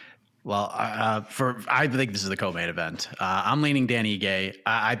 Well, I think this is the co-main event. I'm leaning Dan Ige.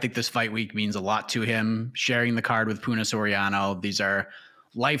 I think this fight week means a lot to him. Sharing the card with Puna Soriano. These are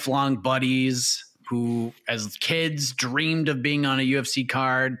lifelong buddies who, as kids, dreamed of being on a UFC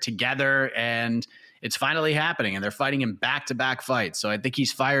card together, and it's finally happening. And they're fighting in back-to-back fights. So I think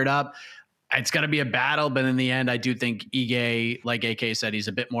he's fired up. It's going to be a battle, but in the end, I do think Ige, like AK said, he's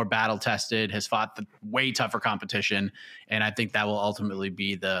a bit more battle-tested, has fought the way tougher competition, and I think that will ultimately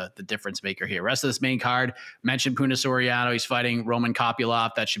be the difference maker here. Rest of this main card, mentioned Puna Soriano. He's fighting Roman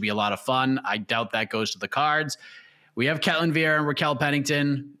Kopylov. That should be a lot of fun. I doubt that goes to the cards. We have Ketlin Vieira and Raquel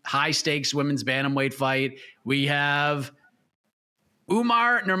Pennington, high-stakes women's bantamweight fight. We have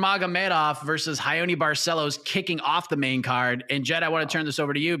Umar Nurmagomedov versus Raoni Barcelos kicking off the main card. And Jed, I want to turn this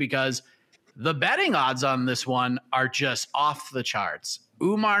over to you because the betting odds on this one are just off the charts.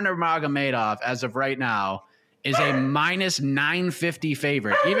 Umar Nurmagomedov, as of right now, is a minus 950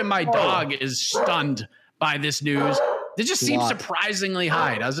 favorite. Even my dog is stunned by this news. This just seems surprisingly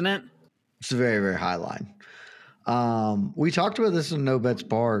high, doesn't it? It's a very, very high line. We talked about this in No Bets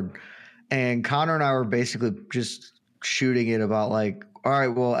Barred, and Connor and I were basically just shooting it about like, all right,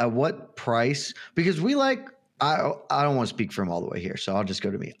 well, at what price? Because we like, I don't want to speak for him all the way here, so I'll just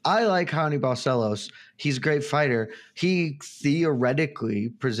go to me. I like Raoni Barcelos. He's a great fighter. He theoretically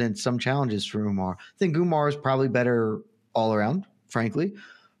presents some challenges for Umar. I think Umar is probably better all around, frankly.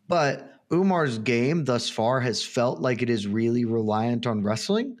 But Umar's game thus far has felt like it is really reliant on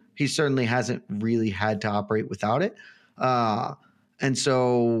wrestling. He certainly hasn't really had to operate without it. And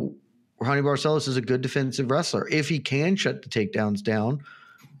so Raoni Barcelos is a good defensive wrestler. If he can shut the takedowns down,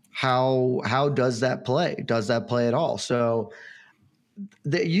 how does that play? Does that play at all? So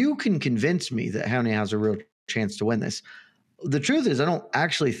that you can convince me that Raoni has a real chance to win this. The truth is I don't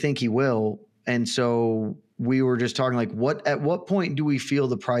actually think he will. And so we were just talking like at what point do we feel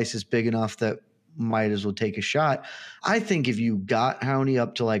the price is big enough that might as well take a shot? I think if you got Howney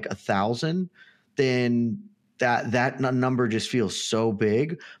up to like 1,000, then that number just feels so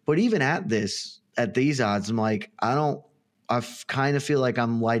big. But even at these odds, I'm like, I kind of feel like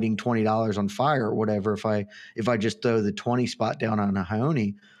I'm lighting $20 on fire or whatever if I just throw the 20 spot down on a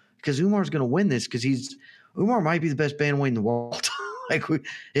Howney, because Umar's going to win this because Umar might be the best bantamweight in the world.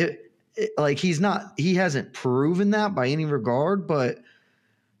 He hasn't proven that by any regard, but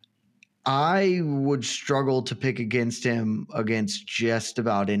I would struggle to pick against him against just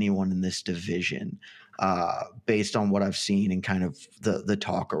about anyone in this division, based on what I've seen and kind of the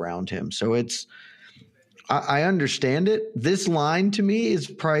talk around him. So I understand it. This line to me is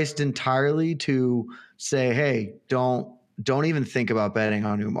priced entirely to say, hey, don't even think about betting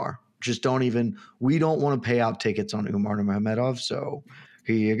on Umar. Just we don't want to pay out tickets on Umar Nurmagomedov. So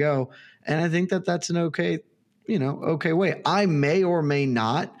here you go. And I think that's an okay way. I may or may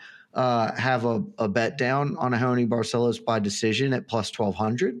not have a bet down on a Raoni Barcelos by decision at plus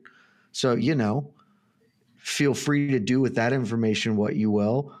 1,200. So, feel free to do with that information what you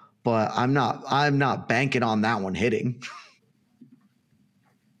will, but I'm not banking on that one hitting.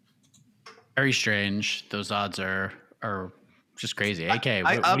 Very strange. Those odds are just crazy. AK,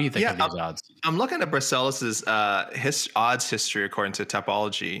 what do you think of these odds? I'm looking at Barcelos' odds history according to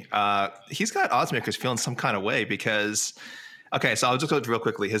Topology. He's got odds makers feeling some kind of way because, okay, so I'll just go real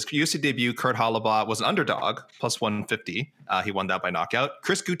quickly. His UFC debut, Kurt Holobaugh, was an underdog, plus 150. He won that by knockout.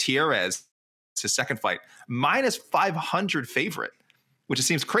 Chris Gutierrez, his second fight, minus 500 favorite, which just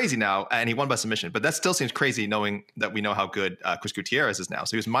seems crazy now, and he won by submission. But that still seems crazy knowing that we know how good Chris Gutierrez is now.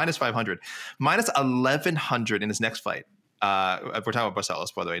 So he was minus 500. Minus 1,100 in his next fight. We're talking about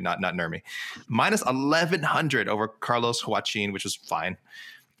Barcelos, by the way, not Nurmi. Minus 1,100 over Carlos Huachin, which was fine.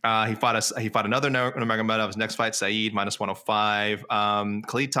 He fought another Nurmagomedov. His next fight, Saeed, minus 105.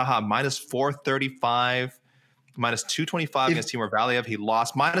 Khalid Taha, minus 435. Minus 225 against Timur Valiev. He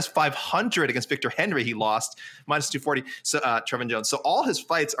lost. Minus 500 against Victor Henry. He lost. Minus 240. So Trevin Jones. So all his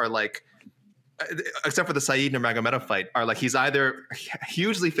fights are like, except for the Saeed Nurmagomedov fight, are like he's either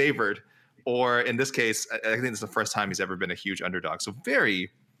hugely favored or in this case, I think it's the first time he's ever been a huge underdog. So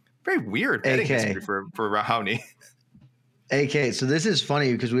very, very weird betting history for Raoni. AK, so this is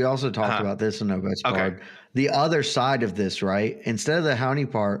funny because we also talked about this in No Bets Card. Okay. The other side of this, right? Instead of the Howney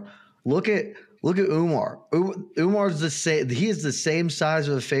part, look at Umar. Umar's the same. He is the same size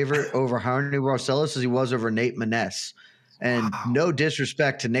of a favorite over Raoni Barcelos as he was over Nate Maness. And no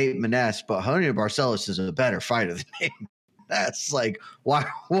disrespect to Nate Maness, but Raoni Barcelos is a better fighter than Nate Maness. That's like, why?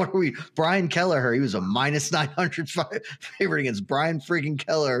 What are we? Brian Kelleher, he was a minus 900 favorite against Brian freaking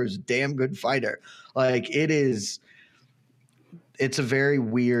Kelleher, who's a damn good fighter. Like it's a very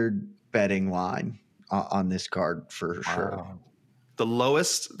weird betting line on this card for sure. The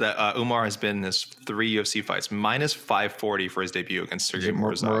lowest that Umar has been in his 3 UFC fights, minus 540 for his debut against Sergey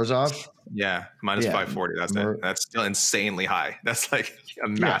Morozov. Yeah, minus 540. That's still insanely high. That's like a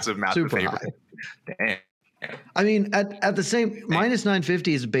massive favorite. High. Damn. I mean, at the same, minus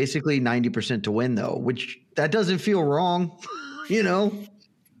 950 is basically 90% to win, though, which that doesn't feel wrong,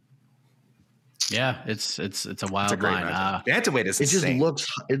 Yeah, it's a wild line. Bantamweight is insane.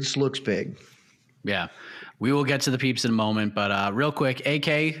 It just looks big. Yeah, we will get to the peeps in a moment, but real quick,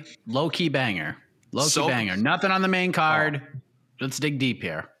 AK, low key banger, banger. Nothing on the main card. Let's dig deep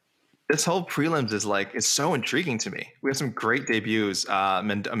here. This whole prelims is so intriguing to me. We have some great debuts.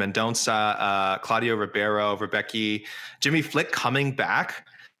 Mendonça, Claudio Ribeiro, Rebecca, Jimmy Flick coming back.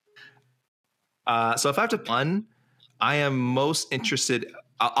 So if I have to pun, I am most interested.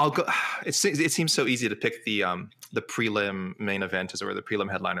 I'll go. It seems so easy to pick the prelim main event or the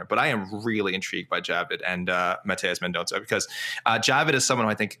prelim headliner, but I am really intrigued by Javid and Mateus Mendonça because Javid is someone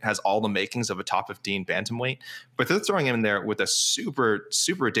who I think has all the makings of a top 15 bantamweight, but they're throwing him in there with a super,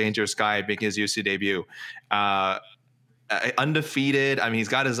 super dangerous guy making his UFC debut. Undefeated. I mean, he's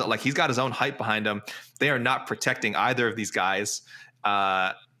got his own hype behind him. They are not protecting either of these guys.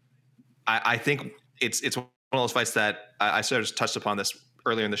 I think it's one of those fights that I sort of touched upon this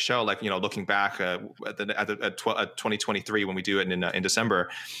earlier in the show, looking back at 2023 when we do it in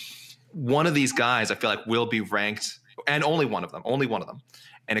December, one of these guys I feel like will be ranked, and only one of them,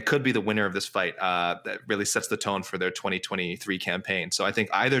 and it could be the winner of this fight that really sets the tone for their 2023 campaign. So I think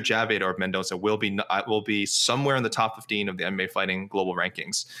either Javid or Mendonça will be somewhere in the top 15 of the MMA fighting global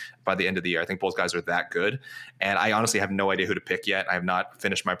rankings by the end of the year. I think both guys are that good, and I honestly have no idea who to pick yet. I have not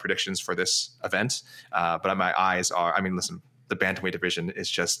finished my predictions for this event, but my eyes are. I mean, listen. The bantamweight division is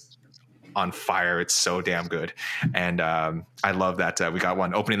just on fire. It's so damn good. And I love that we got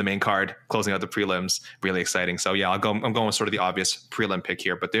one opening the main card, closing out the prelims. Really exciting. So yeah, I'm going with sort of the obvious prelim pick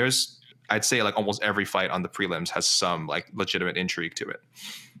here, but I'd say like almost every fight on the prelims has some like legitimate intrigue to it.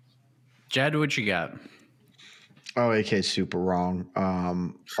 Jed, what you got? Oh, AK's super wrong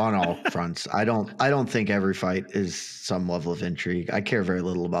on all fronts. I don't think every fight is some level of intrigue. I care very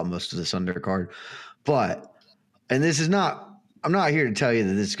little about most of this undercard, but I'm not here to tell you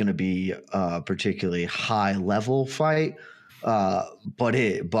that this is going to be a particularly high level fight,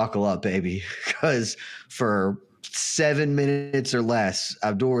 but buckle up, baby, because for 7 minutes or less,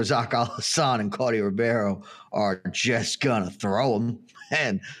 Abdulrazak Alhassan and Claudio Ribeiro are just gonna throw him,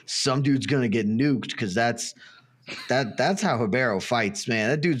 and some dude's gonna get nuked because that's how Ribeiro fights, man.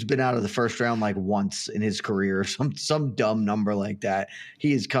 That dude's been out of the first round like once in his career, some dumb number like that.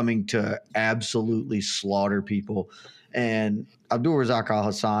 He is coming to absolutely slaughter people. And Abdulrazak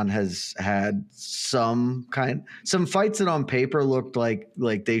Alhassan has had some fights that on paper looked like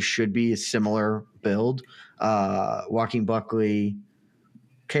they should be a similar build. Joaquin Buckley,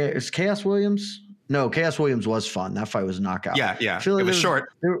 Chaos Williams. No, Chaos Williams was fun. That fight was a knockout. Yeah. It was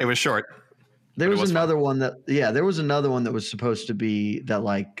short. There was another one that was supposed to be that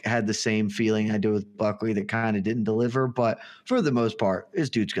like had the same feeling I do with Buckley that kind of didn't deliver, but for the most part, this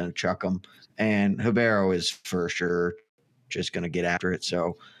dude's going to chuck him, and Ribeiro is for sure just going to get after it.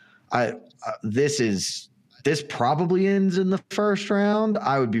 So this probably ends in the first round.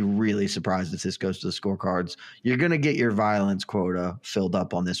 I would be really surprised if this goes to the scorecards. You're going to get your violence quota filled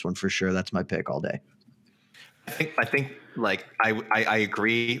up on this one for sure. That's my pick all day. I think like I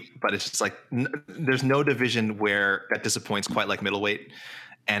agree, but it's just like there's no division where that disappoints quite like middleweight,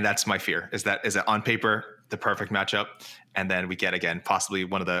 and that's my fear. Is that on paper the perfect matchup, and then we get again possibly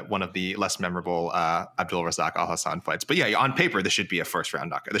one of the less memorable Abdulrazak Alhassan fights. But yeah, on paper this should be a first round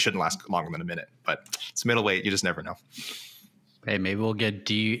knockout. This shouldn't last longer than a minute, but it's middleweight. You just never know. Hey, maybe we'll get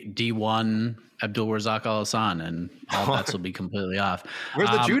D1 Abdulrazak Alhassan, and all bets will be completely off. Where's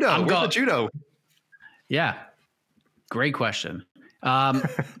the judo? Where's the judo? Yeah. Great question. I'll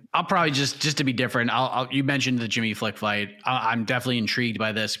probably just to be different. You mentioned the Jimmy Flick fight. I'm definitely intrigued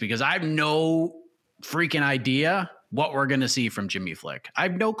by this because I have no freaking idea what we're going to see from Jimmy Flick. I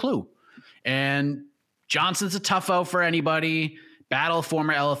have no clue. And Johnson's a tougho for anybody. Battle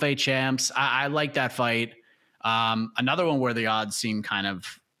former LFA champs. I like that fight. Another one where the odds seem kind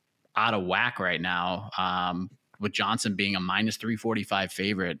of out of whack right now, with Johnson being a minus 345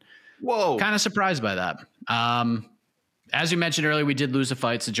 favorite. Whoa. Kind of surprised by that. As we mentioned earlier, we did lose a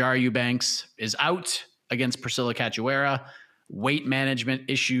fight. Sijara Eubanks is out against Priscilla Cachoeira. Weight management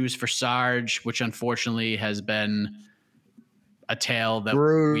issues for Sarge, which unfortunately has been a tale that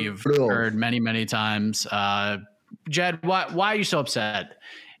we've heard many, many times. Jed, why are you so upset?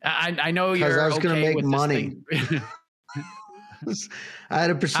 I know you're I was okay going to make with money. I had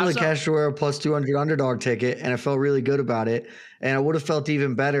a Priscilla Cachoeira plus 200 underdog ticket, and I felt really good about it. And I would have felt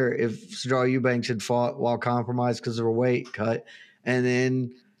even better if Sijara Eubanks had fought while compromised because of her weight cut. And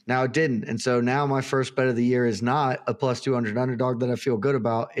then now it didn't. And so now my first bet of the year is not a plus 200 underdog that I feel good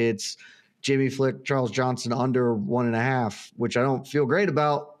about. It's Jimmy Flick, Charles Johnson under 1.5, which I don't feel great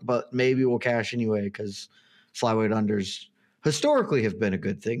about, but maybe we'll cash anyway because flyweight unders historically have been a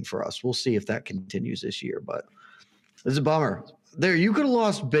good thing for us. We'll see if that continues this year, but it's a bummer. There, you could have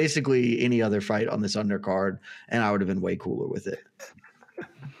lost basically any other fight on this undercard, and I would have been way cooler with it.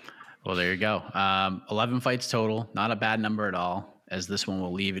 Well, there you go. 11 fights total. Not a bad number at all, as this one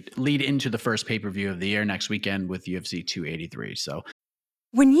will lead into the first pay-per-view of the year next weekend with UFC 283. So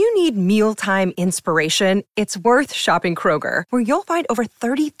when you need mealtime inspiration, it's worth shopping Kroger, where you'll find over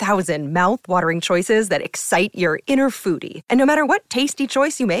 30,000 mouth-watering choices that excite your inner foodie. And no matter what tasty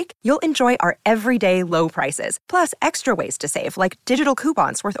choice you make, you'll enjoy our everyday low prices, plus extra ways to save, like digital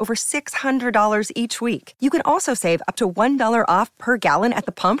coupons worth over $600 each week. You can also save up to $1 off per gallon at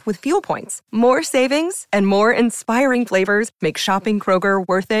the pump with fuel points. More savings and more inspiring flavors make shopping Kroger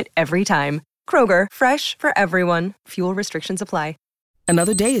worth it every time. Kroger, fresh for everyone. Fuel restrictions apply.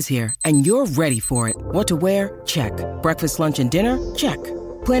 Another day is here, and you're ready for it. What to wear? Check. Breakfast, lunch, and dinner? Check.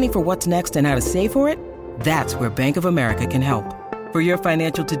 Planning for what's next and how to save for it? That's where Bank of America can help. For your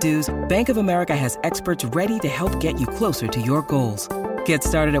financial to-dos, Bank of America has experts ready to help get you closer to your goals. Get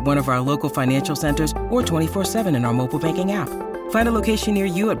started at one of our local financial centers or 24/7 in our mobile banking app. Find a location near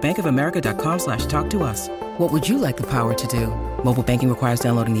you at bankofamerica.com/talktous. What would you like the power to do? Mobile banking requires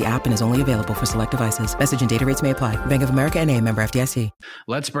downloading the app and is only available for select devices. Message and data rates may apply. Bank of America NA, member FDIC.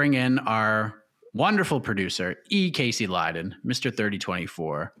 Let's bring in our wonderful producer, Casey Leydon, Mr.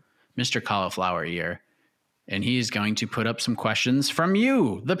 3024, Mr. Cauliflower Ear. and he's going to put up some questions from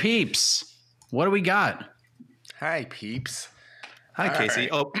you, the peeps. What do we got? Hi, peeps. Hi, Casey.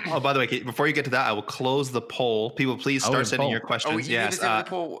 Right. Oh, by the way, before you get to that, I will close the poll. People, please start sending your questions. Yes.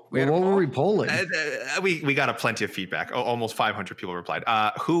 What were we polling? We got plenty of feedback. Almost 500 people replied.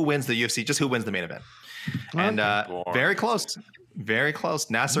 Who wins the UFC? Just who wins the main event? And very close. Very close.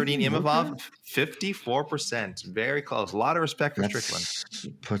 Nasruddin Imavov, 54%. Very close. A lot of respect for Strickland.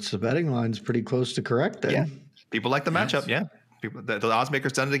 Puts the betting lines pretty close to correct then. Yeah. People like the matchup. Yeah. People, the odds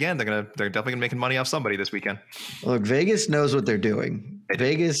makers done it again. They're definitely gonna making money off somebody this weekend. Look, Vegas knows what they're doing.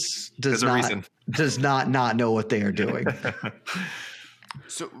 Vegas does not know what they are doing.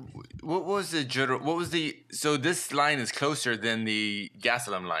 So what was the so this line is closer than the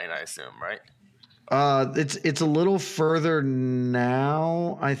Gastelum line, I assume, right? It's a little further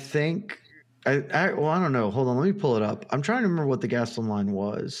now, I think. I don't know. Hold on, let me pull it up. I'm trying to remember what the Gastelum line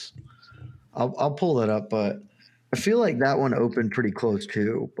was. I'll pull that up, but I feel like that one opened pretty close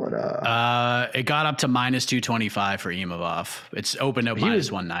too. But it got up to minus 225 for Imavov. It's opened at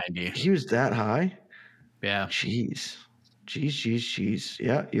minus 190. He was that high? Yeah. Jeez.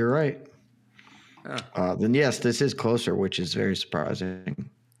 Yeah, you're right. Then yes, this is closer, which is very surprising.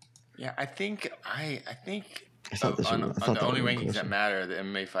 Yeah, I think I on the only rankings that matter, the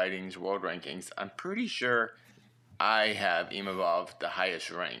MMA Fighting's world rankings, I'm pretty sure I have Imavov the highest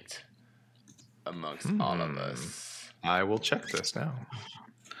ranked amongst all of us. I will check this now.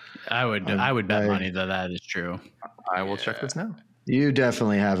 I would bet money that is true. I will check this now. You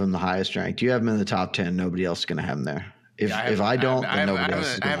definitely have him the highest ranked. You have him in the top 10. Nobody else is going to have him there. If I don't, then nobody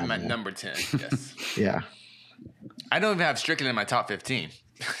else is going to have him. I have him at number 10. Yes. Yeah. I don't even have Strickland in my top 15.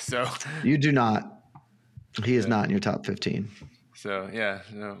 So you do not. He is not in your top 15. So yeah,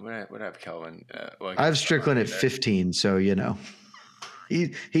 no. What have Kelvin? I have Strickland at 15. So he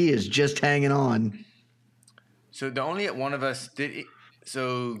is just hanging on. So the only one of us did.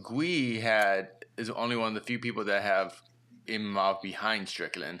 So Gui is only one of the few people that have Imavov behind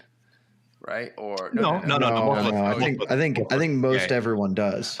Strickland, right? Or no. I think most everyone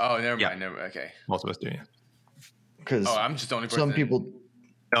does. Oh, never mind. Okay. Most of us do. Yeah. Because I'm just the only person. Some people.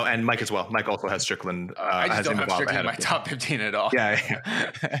 No, and Mike as well. Mike also has Strickland. I just don't have Strickland in my top 15 at all. Yeah.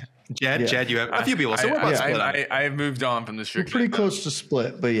 Jed, you have a few people. So I have moved on from the Strickland. We're pretty close to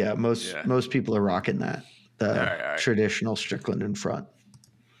split, but yeah, most people are rocking that. The traditional Strickland in front.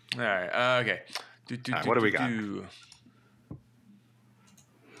 All right. Okay. What do we got?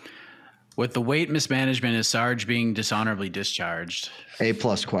 With the weight mismanagement, is Sarge being dishonorably discharged? A+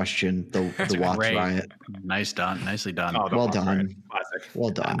 question. The Watts riot. Nicely done. Oh, well done. Well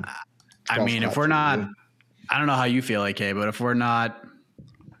done. I mean, if we're not, I don't know how you feel, AK, but if we're not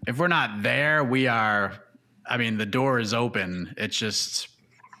there, we are. I mean, the door is open. It's just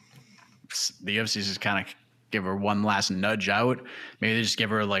the UFC's just kind of give her one last nudge out. Maybe they just give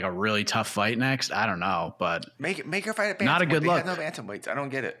her like a really tough fight next. I don't know, but make her fight at bantamweight. Not a good look. They have no bantamweights. I don't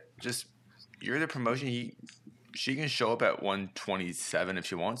get it. Just you're the promotion. She can show up at 127 if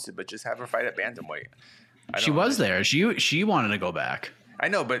she wants to, but just have her fight at bantamweight. She was there. She wanted to go back. I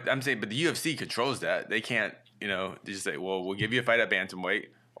know, but I'm saying, but the UFC controls that. They can't, they just say, well, we'll give you a fight at bantamweight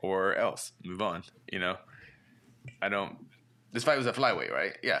or else move on. This fight was a flyweight,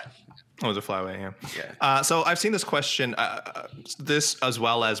 right? Yeah. Oh, it was a flyweight, yeah. So I've seen this question, this as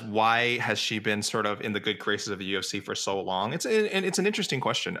well as why has she been sort of in the good graces of the UFC for so long? It's an interesting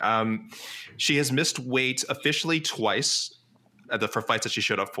question. She has missed weight officially twice for fights that she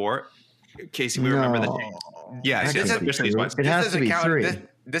showed up for. Casey, we remember that. Yeah, it has to be three.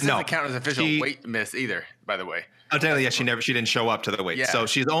 This doesn't count as official weight miss either, by the way. I'll tell you, she didn't show up to the weight. Yeah. So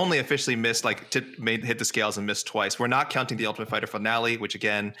she's only officially missed, hit the scales and missed twice. We're not counting the Ultimate Fighter finale, which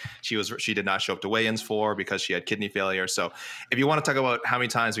again, she did not show up to weigh-ins for because she had kidney failure. So if you want to talk about how many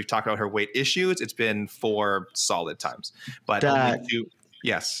times we've talked about her weight issues, it's been 4 solid times. But only 2,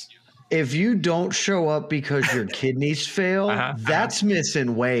 yes. If you don't show up because your kidneys fail, that's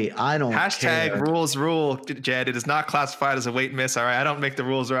missing weight. I don't care. Rules rule, Jed. It is not classified as a weight miss. All right, I don't make the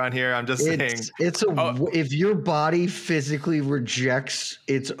rules around here. I'm just saying. If your body physically rejects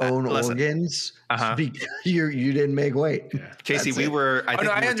its own organs, because you didn't make weight. Yeah. Casey, I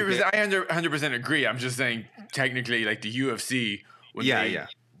 100% agree. I'm just saying, technically, like the UFC,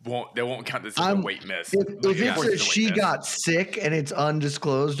 they won't count this as a weight miss. If it says she got sick and it's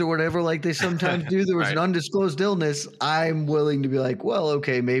undisclosed or whatever, like they sometimes do, there was an undisclosed illness, I'm willing to be like, well,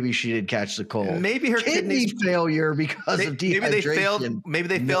 okay, maybe she did catch the cold. Maybe her kidney failure because of dehydration. Maybe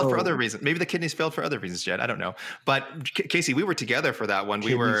they failed for other reasons. Maybe the kidneys failed for other reasons, Jed. I don't know. But Casey, we were together for that one.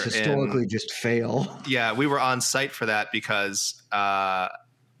 Kidneys historically just fail. Yeah, we were on site for that because I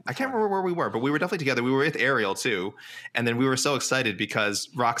I can't remember where we were, but we were definitely together. We were with Ariel too. And then we were so excited because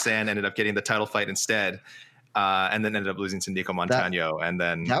Roxanne ended up getting the title fight instead. And then ended up losing to Nico Montano. And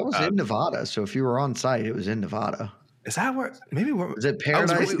then that was in Nevada. So if you were on site, it was in Nevada. Is that where? Maybe we're. Is it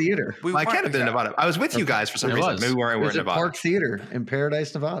Paradise Theater? I can't have been in Nevada. I was with you guys for some reason. Maybe we weren't in Nevada. Park Theater in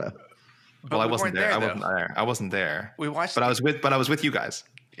Paradise, Nevada. Well, I wasn't there. I wasn't there. We watched, but I was with you guys.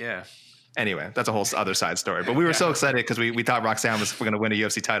 Yeah. Anyway, that's a whole other side story. But we were so excited because we thought Roxanne was going to win a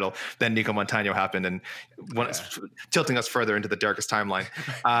UFC title. Then Nico Montano happened and tilting us further into the darkest timeline.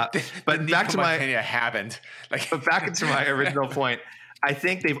 But back to my happened. But back into my original point. I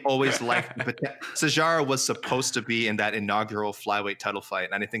think they've always liked Sijara was supposed to be in that inaugural flyweight title fight,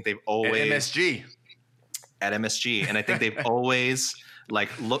 and I think they've always at MSG, and I think they've always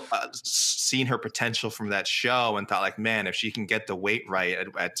seen her potential from that show and thought man, if she can get the weight right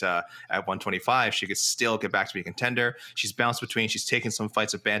at 125, she could still get back to be a contender. She's bounced between. She's taken some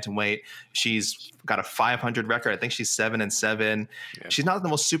fights at bantamweight. She's got a 500 record. I think she's 7-7. Yeah. She's not the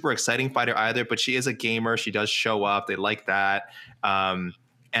most super exciting fighter either, but she is a gamer. She does show up. They like that. And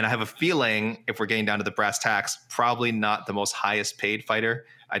I have a feeling if we're getting down to the brass tacks, probably not the most highest paid fighter.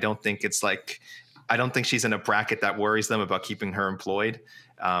 I don't think she's in a bracket that worries them about keeping her employed.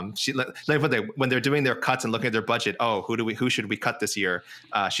 When they're doing their cuts and looking at their budget, who should we cut this year?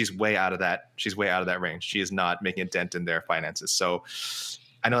 She's way out of that. She's way out of that range. She is not making a dent in their finances. So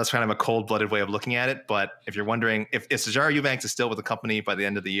I know that's kind of a cold-blooded way of looking at it, but if you're wondering if Sijara Eubanks is still with the company by the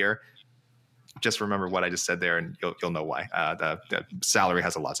end of the year, just remember what I just said there, and you'll know why. The salary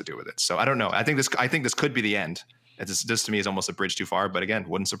has a lot to do with it. So I don't know. I think this could be the end. This to me is almost a bridge too far, but again,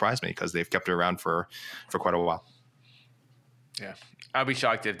 wouldn't surprise me because they've kept her around for quite a while. Yeah, I'll be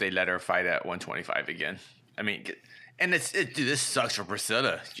shocked if they let her fight at 125 again. I mean, and dude, this sucks for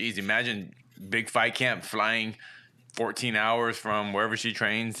Priscilla. Jeez, imagine big fight camp flying 14 hours from wherever she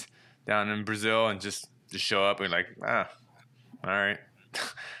trains down in Brazil and just show up and all right.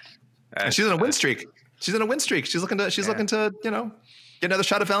 And she's in a win streak. She's in a win streak. She's looking to get another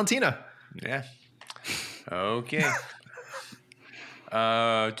shot at Valentina. Yeah. Okay.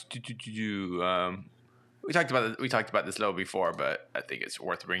 We talked about this a little before, but I think it's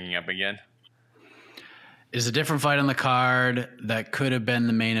worth bringing up again. Is a different fight on the card that could have been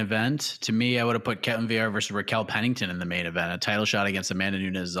the main event. To me, I would have put Ketlen Vieira versus Raquel Pennington in the main event. A title shot against Amanda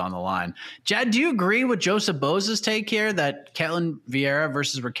Nunes is on the line. Jad, do you agree with Joseph Bose's take here that Ketlen Vieira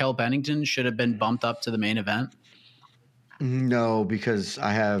versus Raquel Pennington should have been bumped up to the main event? No, because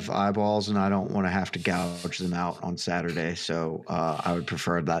I have eyeballs and I don't want to have to gouge them out on Saturday. So I would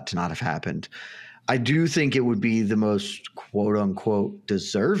prefer that to not have happened. I do think it would be the most quote unquote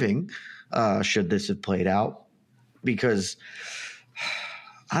deserving should this have played out, because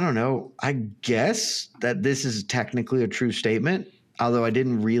I don't know. I guess that this is technically a true statement, although I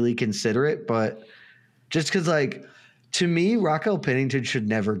didn't really consider it. But just because, to me, Raquel Pennington should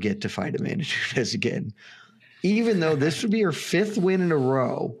never get to fight Amanda Nunes again. Even though this would be her 5th win in a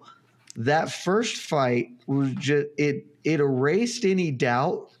row, that first fight was just it erased any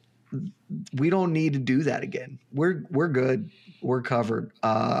doubt. We don't need to do that again. We're good. We're covered.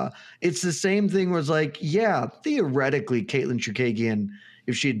 It's the same thing where it's theoretically, Caitlin Chookagian,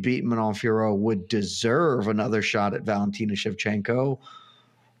 if she had beaten Manon Fiorot, would deserve another shot at Valentina Shevchenko.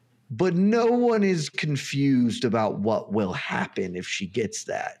 But no one is confused about what will happen if she gets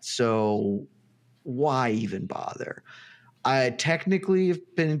that. So why even bother? Technically, if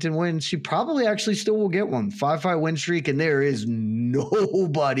Pennington wins, she probably actually still will get one. 5-fight win streak, and there is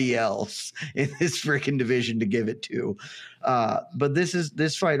nobody else in this freaking division to give it to. But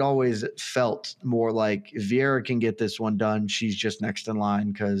this fight always felt more like if Vieira can get this one done, she's just next in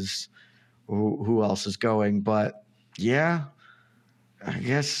line because who else is going? But yeah, I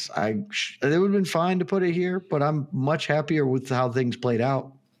guess it would have been fine to put it here, but I'm much happier with how things played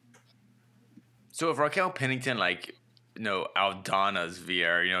out. So if Raquel Pennington outdonas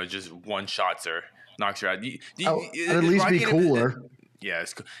Vieira, just one shots her, knocks her out. At least be cooler. Yeah,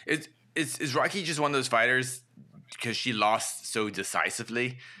 it's cool. Is Rocky just one of those fighters because she lost so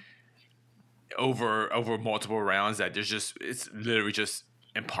decisively over multiple rounds that it's literally just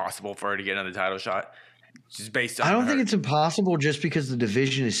impossible for her to get another title shot? Just based on I don't think it's impossible just because the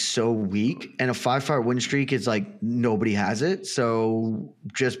division is so weak and a 5-fight win streak is nobody has it. So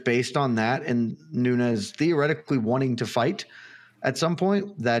just based on that and Nunes theoretically wanting to fight at some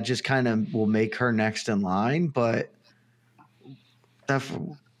point, that just kind of will make her next in line. But that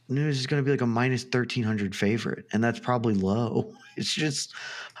Nunes is going to be a minus 1,300 favorite, and that's probably low. It's just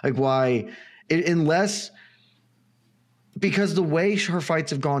why unless because the way her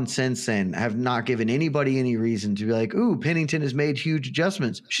fights have gone since then have not given anybody any reason to be like, ooh, Pennington has made huge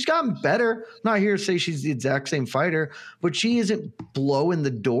adjustments. She's gotten better. I'm not here to say she's the exact same fighter, but she isn't blowing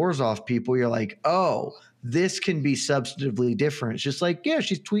the doors off people. You're like, oh, this can be substantively different. It's just like, yeah,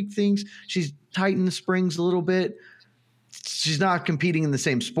 she's tweaked things. She's tightened the springs a little bit. She's not competing in the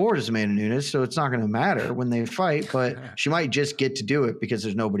same sport as Amanda Nunes, so it's not going to matter when they fight, but she might just get to do it because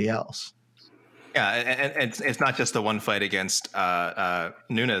there's nobody else. Yeah, and it's not just the one fight against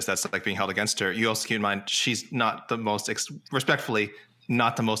Nunes that's like being held against her. You also keep in mind she's not the most respectfully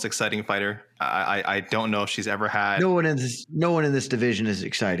not the most exciting fighter. I don't know if she's ever had. No one in this division is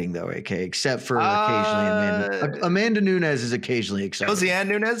exciting though, AK, except for occasionally Amanda Nunes is occasionally exciting. Josiane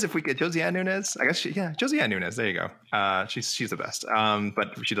Nunes, if we get Josiane Nunes, I guess Josiane Nunes. There you go. She's the best.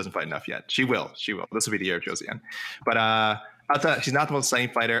 But she doesn't fight enough yet. She will. This will be the year of Josiane. But she's not the most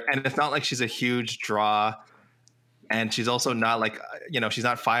exciting fighter, and it's not like she's a huge draw, and she's also not like, she's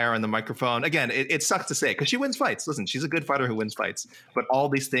not fire on the microphone. Again, it sucks to say because she wins fights. Listen, she's a good fighter who wins fights, but all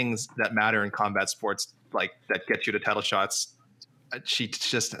these things that matter in combat sports, like that get you to title shots, she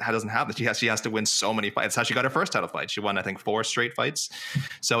just doesn't have it. She has to win so many fights. That's how she got her first title fight. She won, I think, 4 straight fights.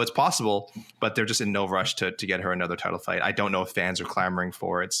 So it's possible, but they're just in no rush to get her another title fight. I don't know if fans are clamoring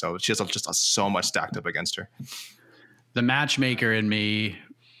for it. So she has just so much stacked up against her. The matchmaker in me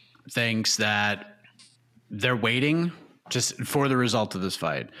thinks that they're waiting just for the result of this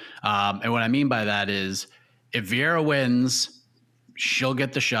fight. And what I mean by that is if Vieira wins, she'll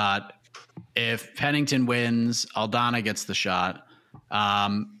get the shot. If Pennington wins, Aldana gets the shot.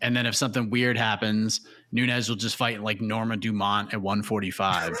 And then if something weird happens, Nunes will just fight like Norma Dumont at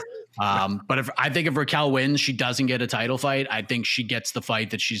 145. But if Raquel wins, she doesn't get a title fight. I think she gets the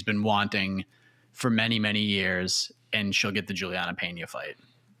fight that she's been wanting for many, many years. And she'll get the Juliana Pena fight,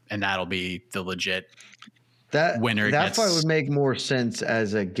 and that'll be the legit winner. That fight would make more sense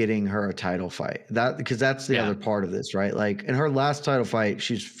as getting her a title fight. Because that's the other part of this, right? Like in her last title fight,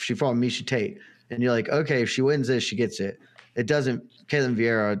 she fought Miesha Tate, and you're like, okay, if she wins this, she gets it. It doesn't. Ketlen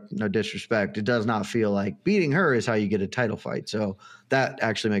Vieira, no disrespect, it does not feel like beating her is how you get a title fight. So that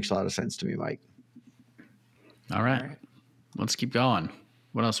actually makes a lot of sense to me, Mike. All right. Let's keep going.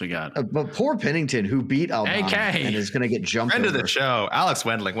 What else we got? But poor Pennington, who beat Aldana AK and is going to get jumped Friend over. of the show, Alex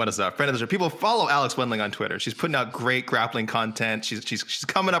Wendling. What is up? Friend of the show. People follow Alex Wendling on Twitter. She's putting out great grappling content. She's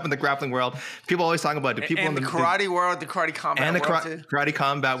coming up in the grappling world. People always talk about people in the karate world, the karate combat and the world karate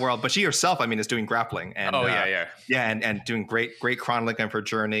combat world. But she herself, is doing grappling. And, and doing great chronicling of her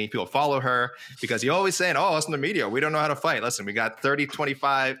journey. People follow her because you're always saying, "Oh, us in the media, we don't know how to fight." Listen, we got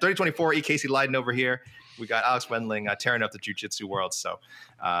 30-24 Casey Leydon over here. We got Alex Wendling tearing up the jiu-jitsu world. So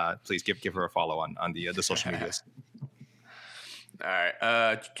please give her a follow on the social medias. All right.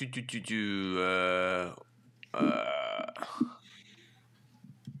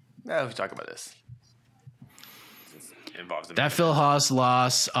 Let's talk about this. That Phil Haas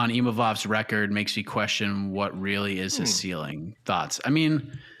loss on Imavov's record makes me question what really is his ceiling. Thoughts? I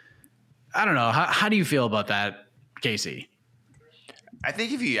mean, I don't know. How do you feel about that, Casey? I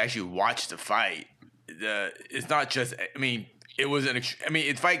think if you actually watch the fight, it's not just. It was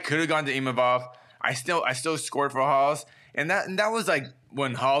the fight could have gone to Imavov. I still scored for Haas, and that was like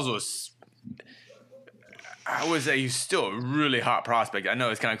when Haas was. I would say he's still a really hot prospect. I know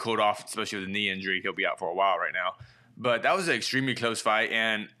it's kind of cooled off, especially with the knee injury. He'll be out for a while right now. But that was an extremely close fight,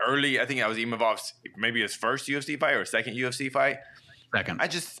 and early, I think that was Imavov's maybe his first UFC fight or second UFC fight. Second. I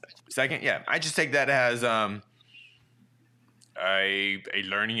just take that as a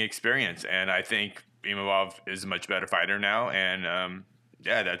learning experience, and I think Imavov is a much better fighter now, and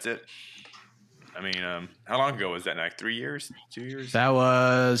that's it. How long ago was that? Like 3 years, 2 years? That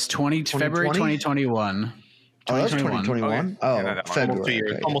was February 2021. Oh, that's 2021. Okay.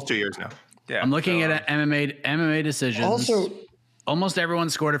 February. Almost 2 years now. Yeah, I'm looking at MMA decisions. Also, almost everyone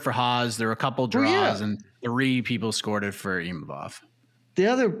scored it for Haas. There were a couple draws, and 3 people scored it for Imavov. The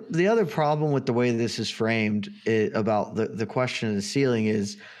other problem with the way this is framed about the question of the ceiling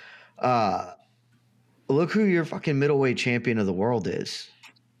is, look who your fucking middleweight champion of the world is.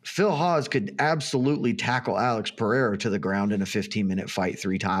 Phil Haas could absolutely tackle Alex Pereira to the ground in a 15-minute fight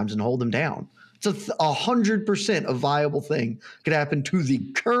 3 times and hold him down. It's 100% a viable thing. Could happen to the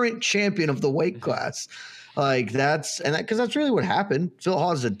current champion of the weight class. Because that's really what happened. Phil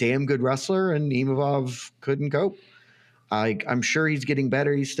Haas is a damn good wrestler, and Imavov couldn't cope. I'm sure he's getting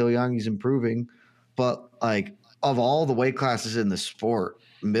better. He's still young. He's improving. But of all the weight classes in the sport,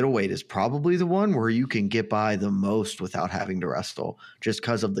 middleweight is probably the one where you can get by the most without having to wrestle, just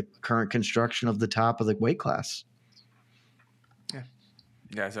because of the current construction of the top of the weight class.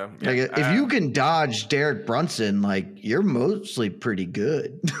 Yeah, so like if you can dodge Derek Brunson, like you're mostly pretty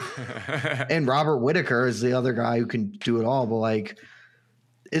good. And Robert Whitaker is the other guy who can do it all. But like,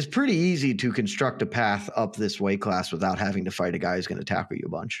 it's pretty easy to construct a path up this weight class without having to fight a guy who's going to tackle you a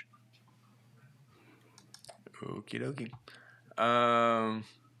bunch. Okie dokie.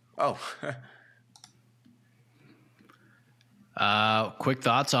 Quick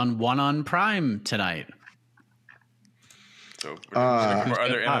thoughts on One on Prime tonight. So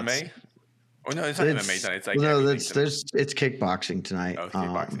other MMA? Oh no, it's not MMA tonight. It's like it's kickboxing tonight. Oh,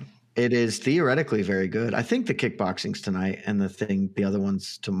 kickboxing. It is theoretically very good. I think the kickboxing's tonight, and the other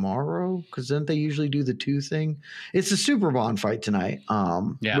one's tomorrow, because then they usually do the 2 thing. It's a Super Bond fight tonight,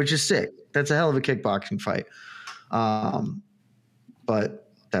 which is sick. That's a hell of a kickboxing fight.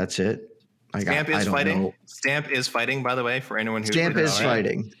 But that's it. Stamp is fighting. Stamp is fighting, by the way, for anyone who Stamp is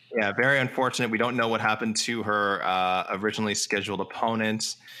fighting. Yeah, very unfortunate. We don't know what happened to her originally scheduled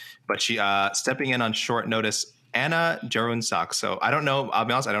opponent, but she stepping in on short notice. Anna Jarunsak. So I don't know. I'll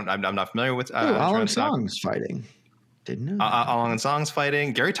be honest. I'm not familiar with. Alan Song's fighting. Didn't know. Alan Song's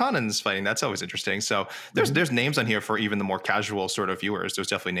fighting. Gary Tonnen's fighting. That's always interesting. So there's names on here for even the more casual sort of viewers. There's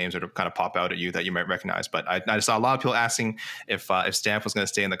definitely names that kind of pop out at you that you might recognize. But I saw a lot of people asking if Stamp was going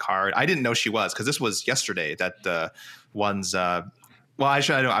to stay in the card. I didn't know she was, because this was yesterday that the ones. I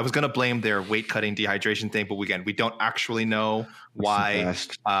was going to blame their weight cutting dehydration thing, but again, we don't actually know why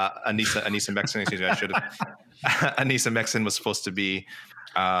Anissa Meksen. Excuse me, I should have. Anissa Meksen was supposed to be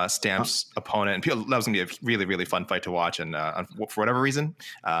Stamp's opponent, and that was going to be a really, really fun fight to watch. And for whatever reason,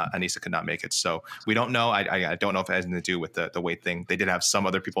 Anissa could not make it. So we don't know. I don't know if it has anything to do with the weight thing. They did have some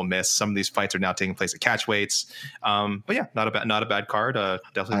other people miss. Some of these fights are now taking place at catch weights. But yeah, not a bad card.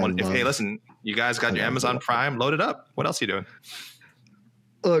 Definitely one. Hey, listen, you guys got your Amazon Prime, load it up. What else are you doing?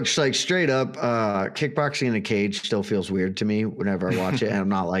 Looks like straight up kickboxing in a cage still feels weird to me whenever I watch it.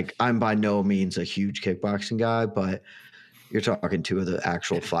 And I'm by no means a huge kickboxing guy, but you're talking 2 of the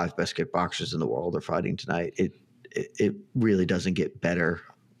actual 5 best kickboxers in the world are fighting tonight. It really doesn't get better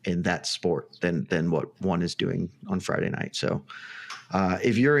in that sport than what one is doing on Friday night. So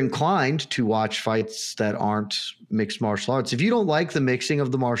if you're inclined to watch fights that aren't mixed martial arts, if you don't like the mixing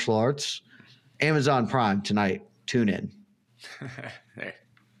of the martial arts, Amazon Prime tonight, tune in. Hey.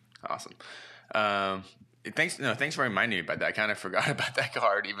 Awesome. Thanks for reminding me about that. I kind of forgot about that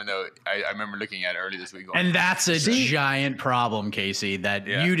card, even though I remember looking at it early this week. And that's a giant problem, Casey, that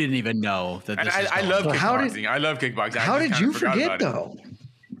you didn't even know that. I love kickboxing. I love kickboxing. How did you forget though?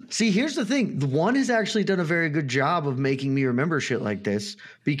 See, here's the thing. The One has actually done a very good job of making me remember shit like this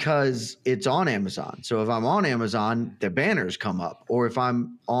because it's on Amazon. So if I'm on Amazon, the banners come up. Or if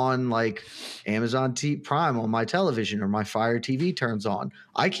I'm on like Amazon Prime on my television or my Fire TV turns on,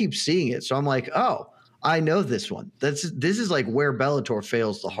 I keep seeing it. So I'm like, oh, I know this one. This is like where Bellator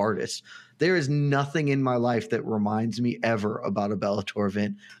fails the hardest. There is nothing in my life that reminds me ever about a Bellator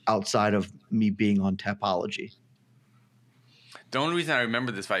event outside of me being on Tapology. The only reason I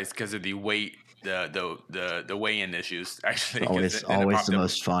remember this fight is because of the weight, the weigh-in issues. Actually, always the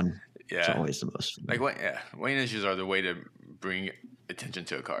most fun. Yeah, it's always the most fun. Like weigh-in issues are the way to bring attention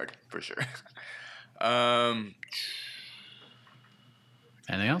to a card for sure.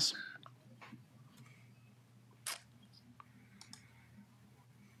 Anything else?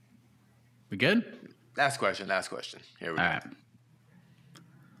 We good? Last question. Here we go. All right.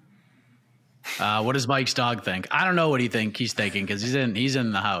 What does Mike's dog think? I don't know what he's thinking because he's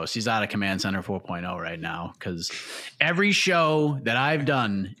in the house. He's out of Command Center 4.0 right now because every show that I've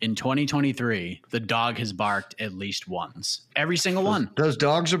done in 2023, the dog has barked at least once. Every single one. Those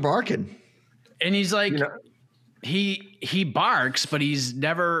dogs are barking. And he's like, he barks, but he's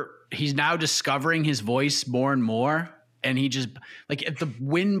now discovering his voice more and more. And he just like if the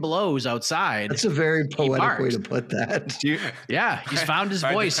wind blows outside. That's a very poetic way to put that. Yeah, he's found his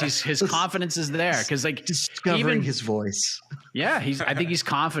voice. His confidence is there because like discovering his voice. Yeah, I think he's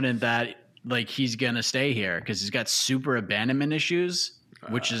confident that like he's gonna stay here because he's got super abandonment issues,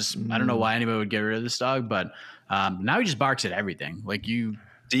 which is I don't know why anybody would get rid of this dog, but now he just barks at everything. Like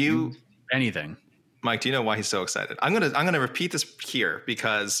anything. Mike, do you know why he's so excited? I'm gonna repeat this here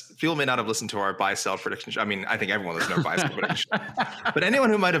because people may not have listened to our buy-sell prediction. I mean, I think everyone listened to our buy-sell prediction. But anyone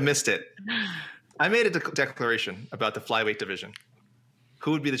who might have missed it, I made a declaration about the flyweight division.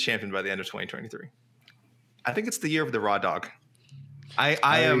 Who would be the champion by the end of 2023? I think it's the year of the Raw Dog. I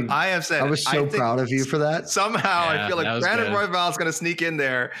have said. I was so proud of you for that. Somehow I feel like Brandon Royval is going to sneak in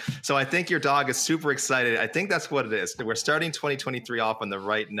there. So I think your dog is super excited. I think that's what it is. We're starting 2023 off on the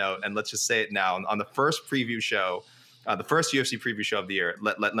right note. And let's just say it now. On the first preview show, the first UFC preview show of the year,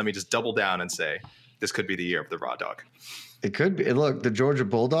 let me just double down and say this could be the year of the Raw Dog. It could be. Look, the Georgia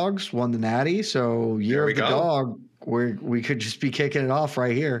Bulldogs won the Natty, so year of the dog. We could just be kicking it off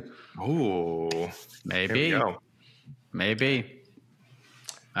right here. Ooh, maybe. Maybe.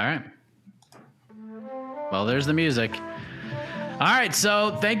 All right. Well, there's the music. All right,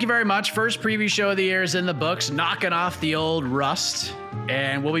 so thank you very much. First preview show of the year is in the books, knocking off the old rust.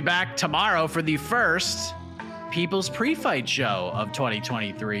 And we'll be back tomorrow for the first People's Pre-Fight Show of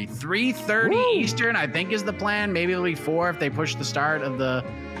 2023. 3:30 Eastern, I think, is the plan. Maybe it'll be 4 if they push the start of the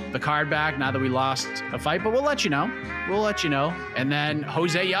card back now that we lost a fight. But we'll let you know. And then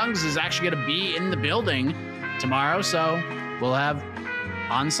Jose Youngs is actually going to be in the building tomorrow, so we'll have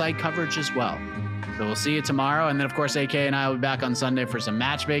on-site coverage as well. So we'll see you tomorrow. And then, of course, AK and I will be back on Sunday for some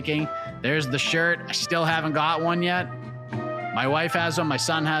matchmaking. There's the shirt. I still haven't got one yet. My wife has one. My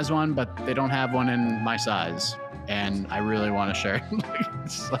son has one, but they don't have one in my size. And I really want a shirt.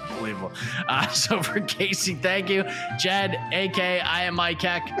 It's unbelievable. So for Casey, thank you. Jed, AK, I am Mike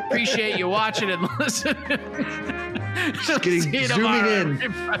Heck. Appreciate you watching and listening. Just getting zooming in.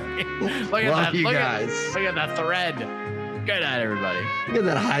 Look at that thread. Good night, everybody. Look at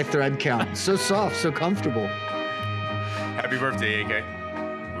that high thread count. So soft, so comfortable. Happy birthday, AK.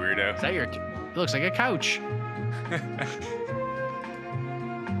 Weirdo. Is that it looks like a couch.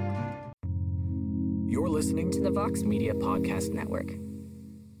 You're listening to the Vox Media Podcast Network.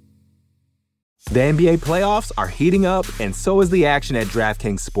 The NBA playoffs are heating up, and so is the action at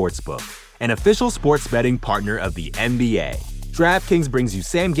DraftKings Sportsbook, an official sports betting partner of the NBA. DraftKings brings you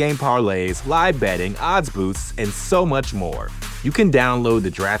same-game parlays, live betting, odds boosts, and so much more. You can download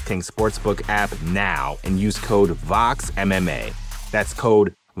the DraftKings Sportsbook app now and use code VOXMMA. That's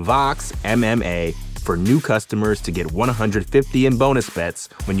code VOXMMA for new customers to get $150 in bonus bets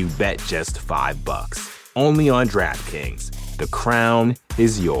when you bet just $5. Only on DraftKings. The crown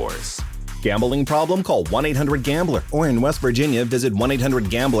is yours. Gambling problem? Call 1-800-GAMBLER. Or in West Virginia, visit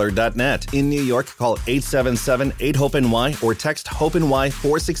 1-800-GAMBLER.net. In New York, call 877-8-HOPE-NY or text HOPE-NY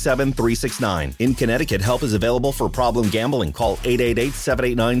 467-369. In Connecticut, help is available for problem gambling. Call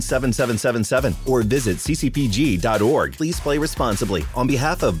 888-789-7777 or visit ccpg.org. Please play responsibly. On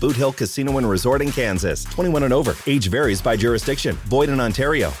behalf of Boot Hill Casino and Resort in Kansas, 21 and over. Age varies by jurisdiction. Void in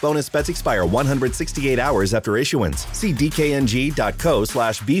Ontario. Bonus bets expire 168 hours after issuance. See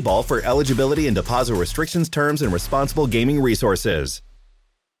dkng.co/bball for eligibility and deposit restrictions, terms, and responsible gaming resources.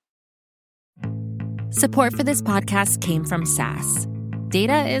 Support for this podcast came from SAS.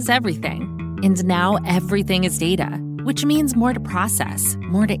 Data is everything, and now everything is data, which means more to process,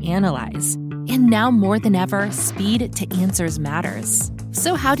 more to analyze. And now more than ever, speed to answers matters.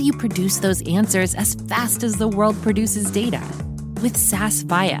 So how do you produce those answers as fast as the world produces data? With SAS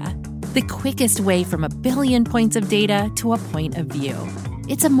Viya, the quickest way from a billion points of data to a point of view.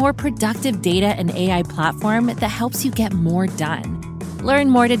 It's a more productive data and AI platform that helps you get more done. Learn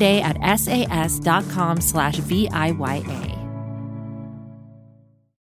more today at sas.com/VIYA.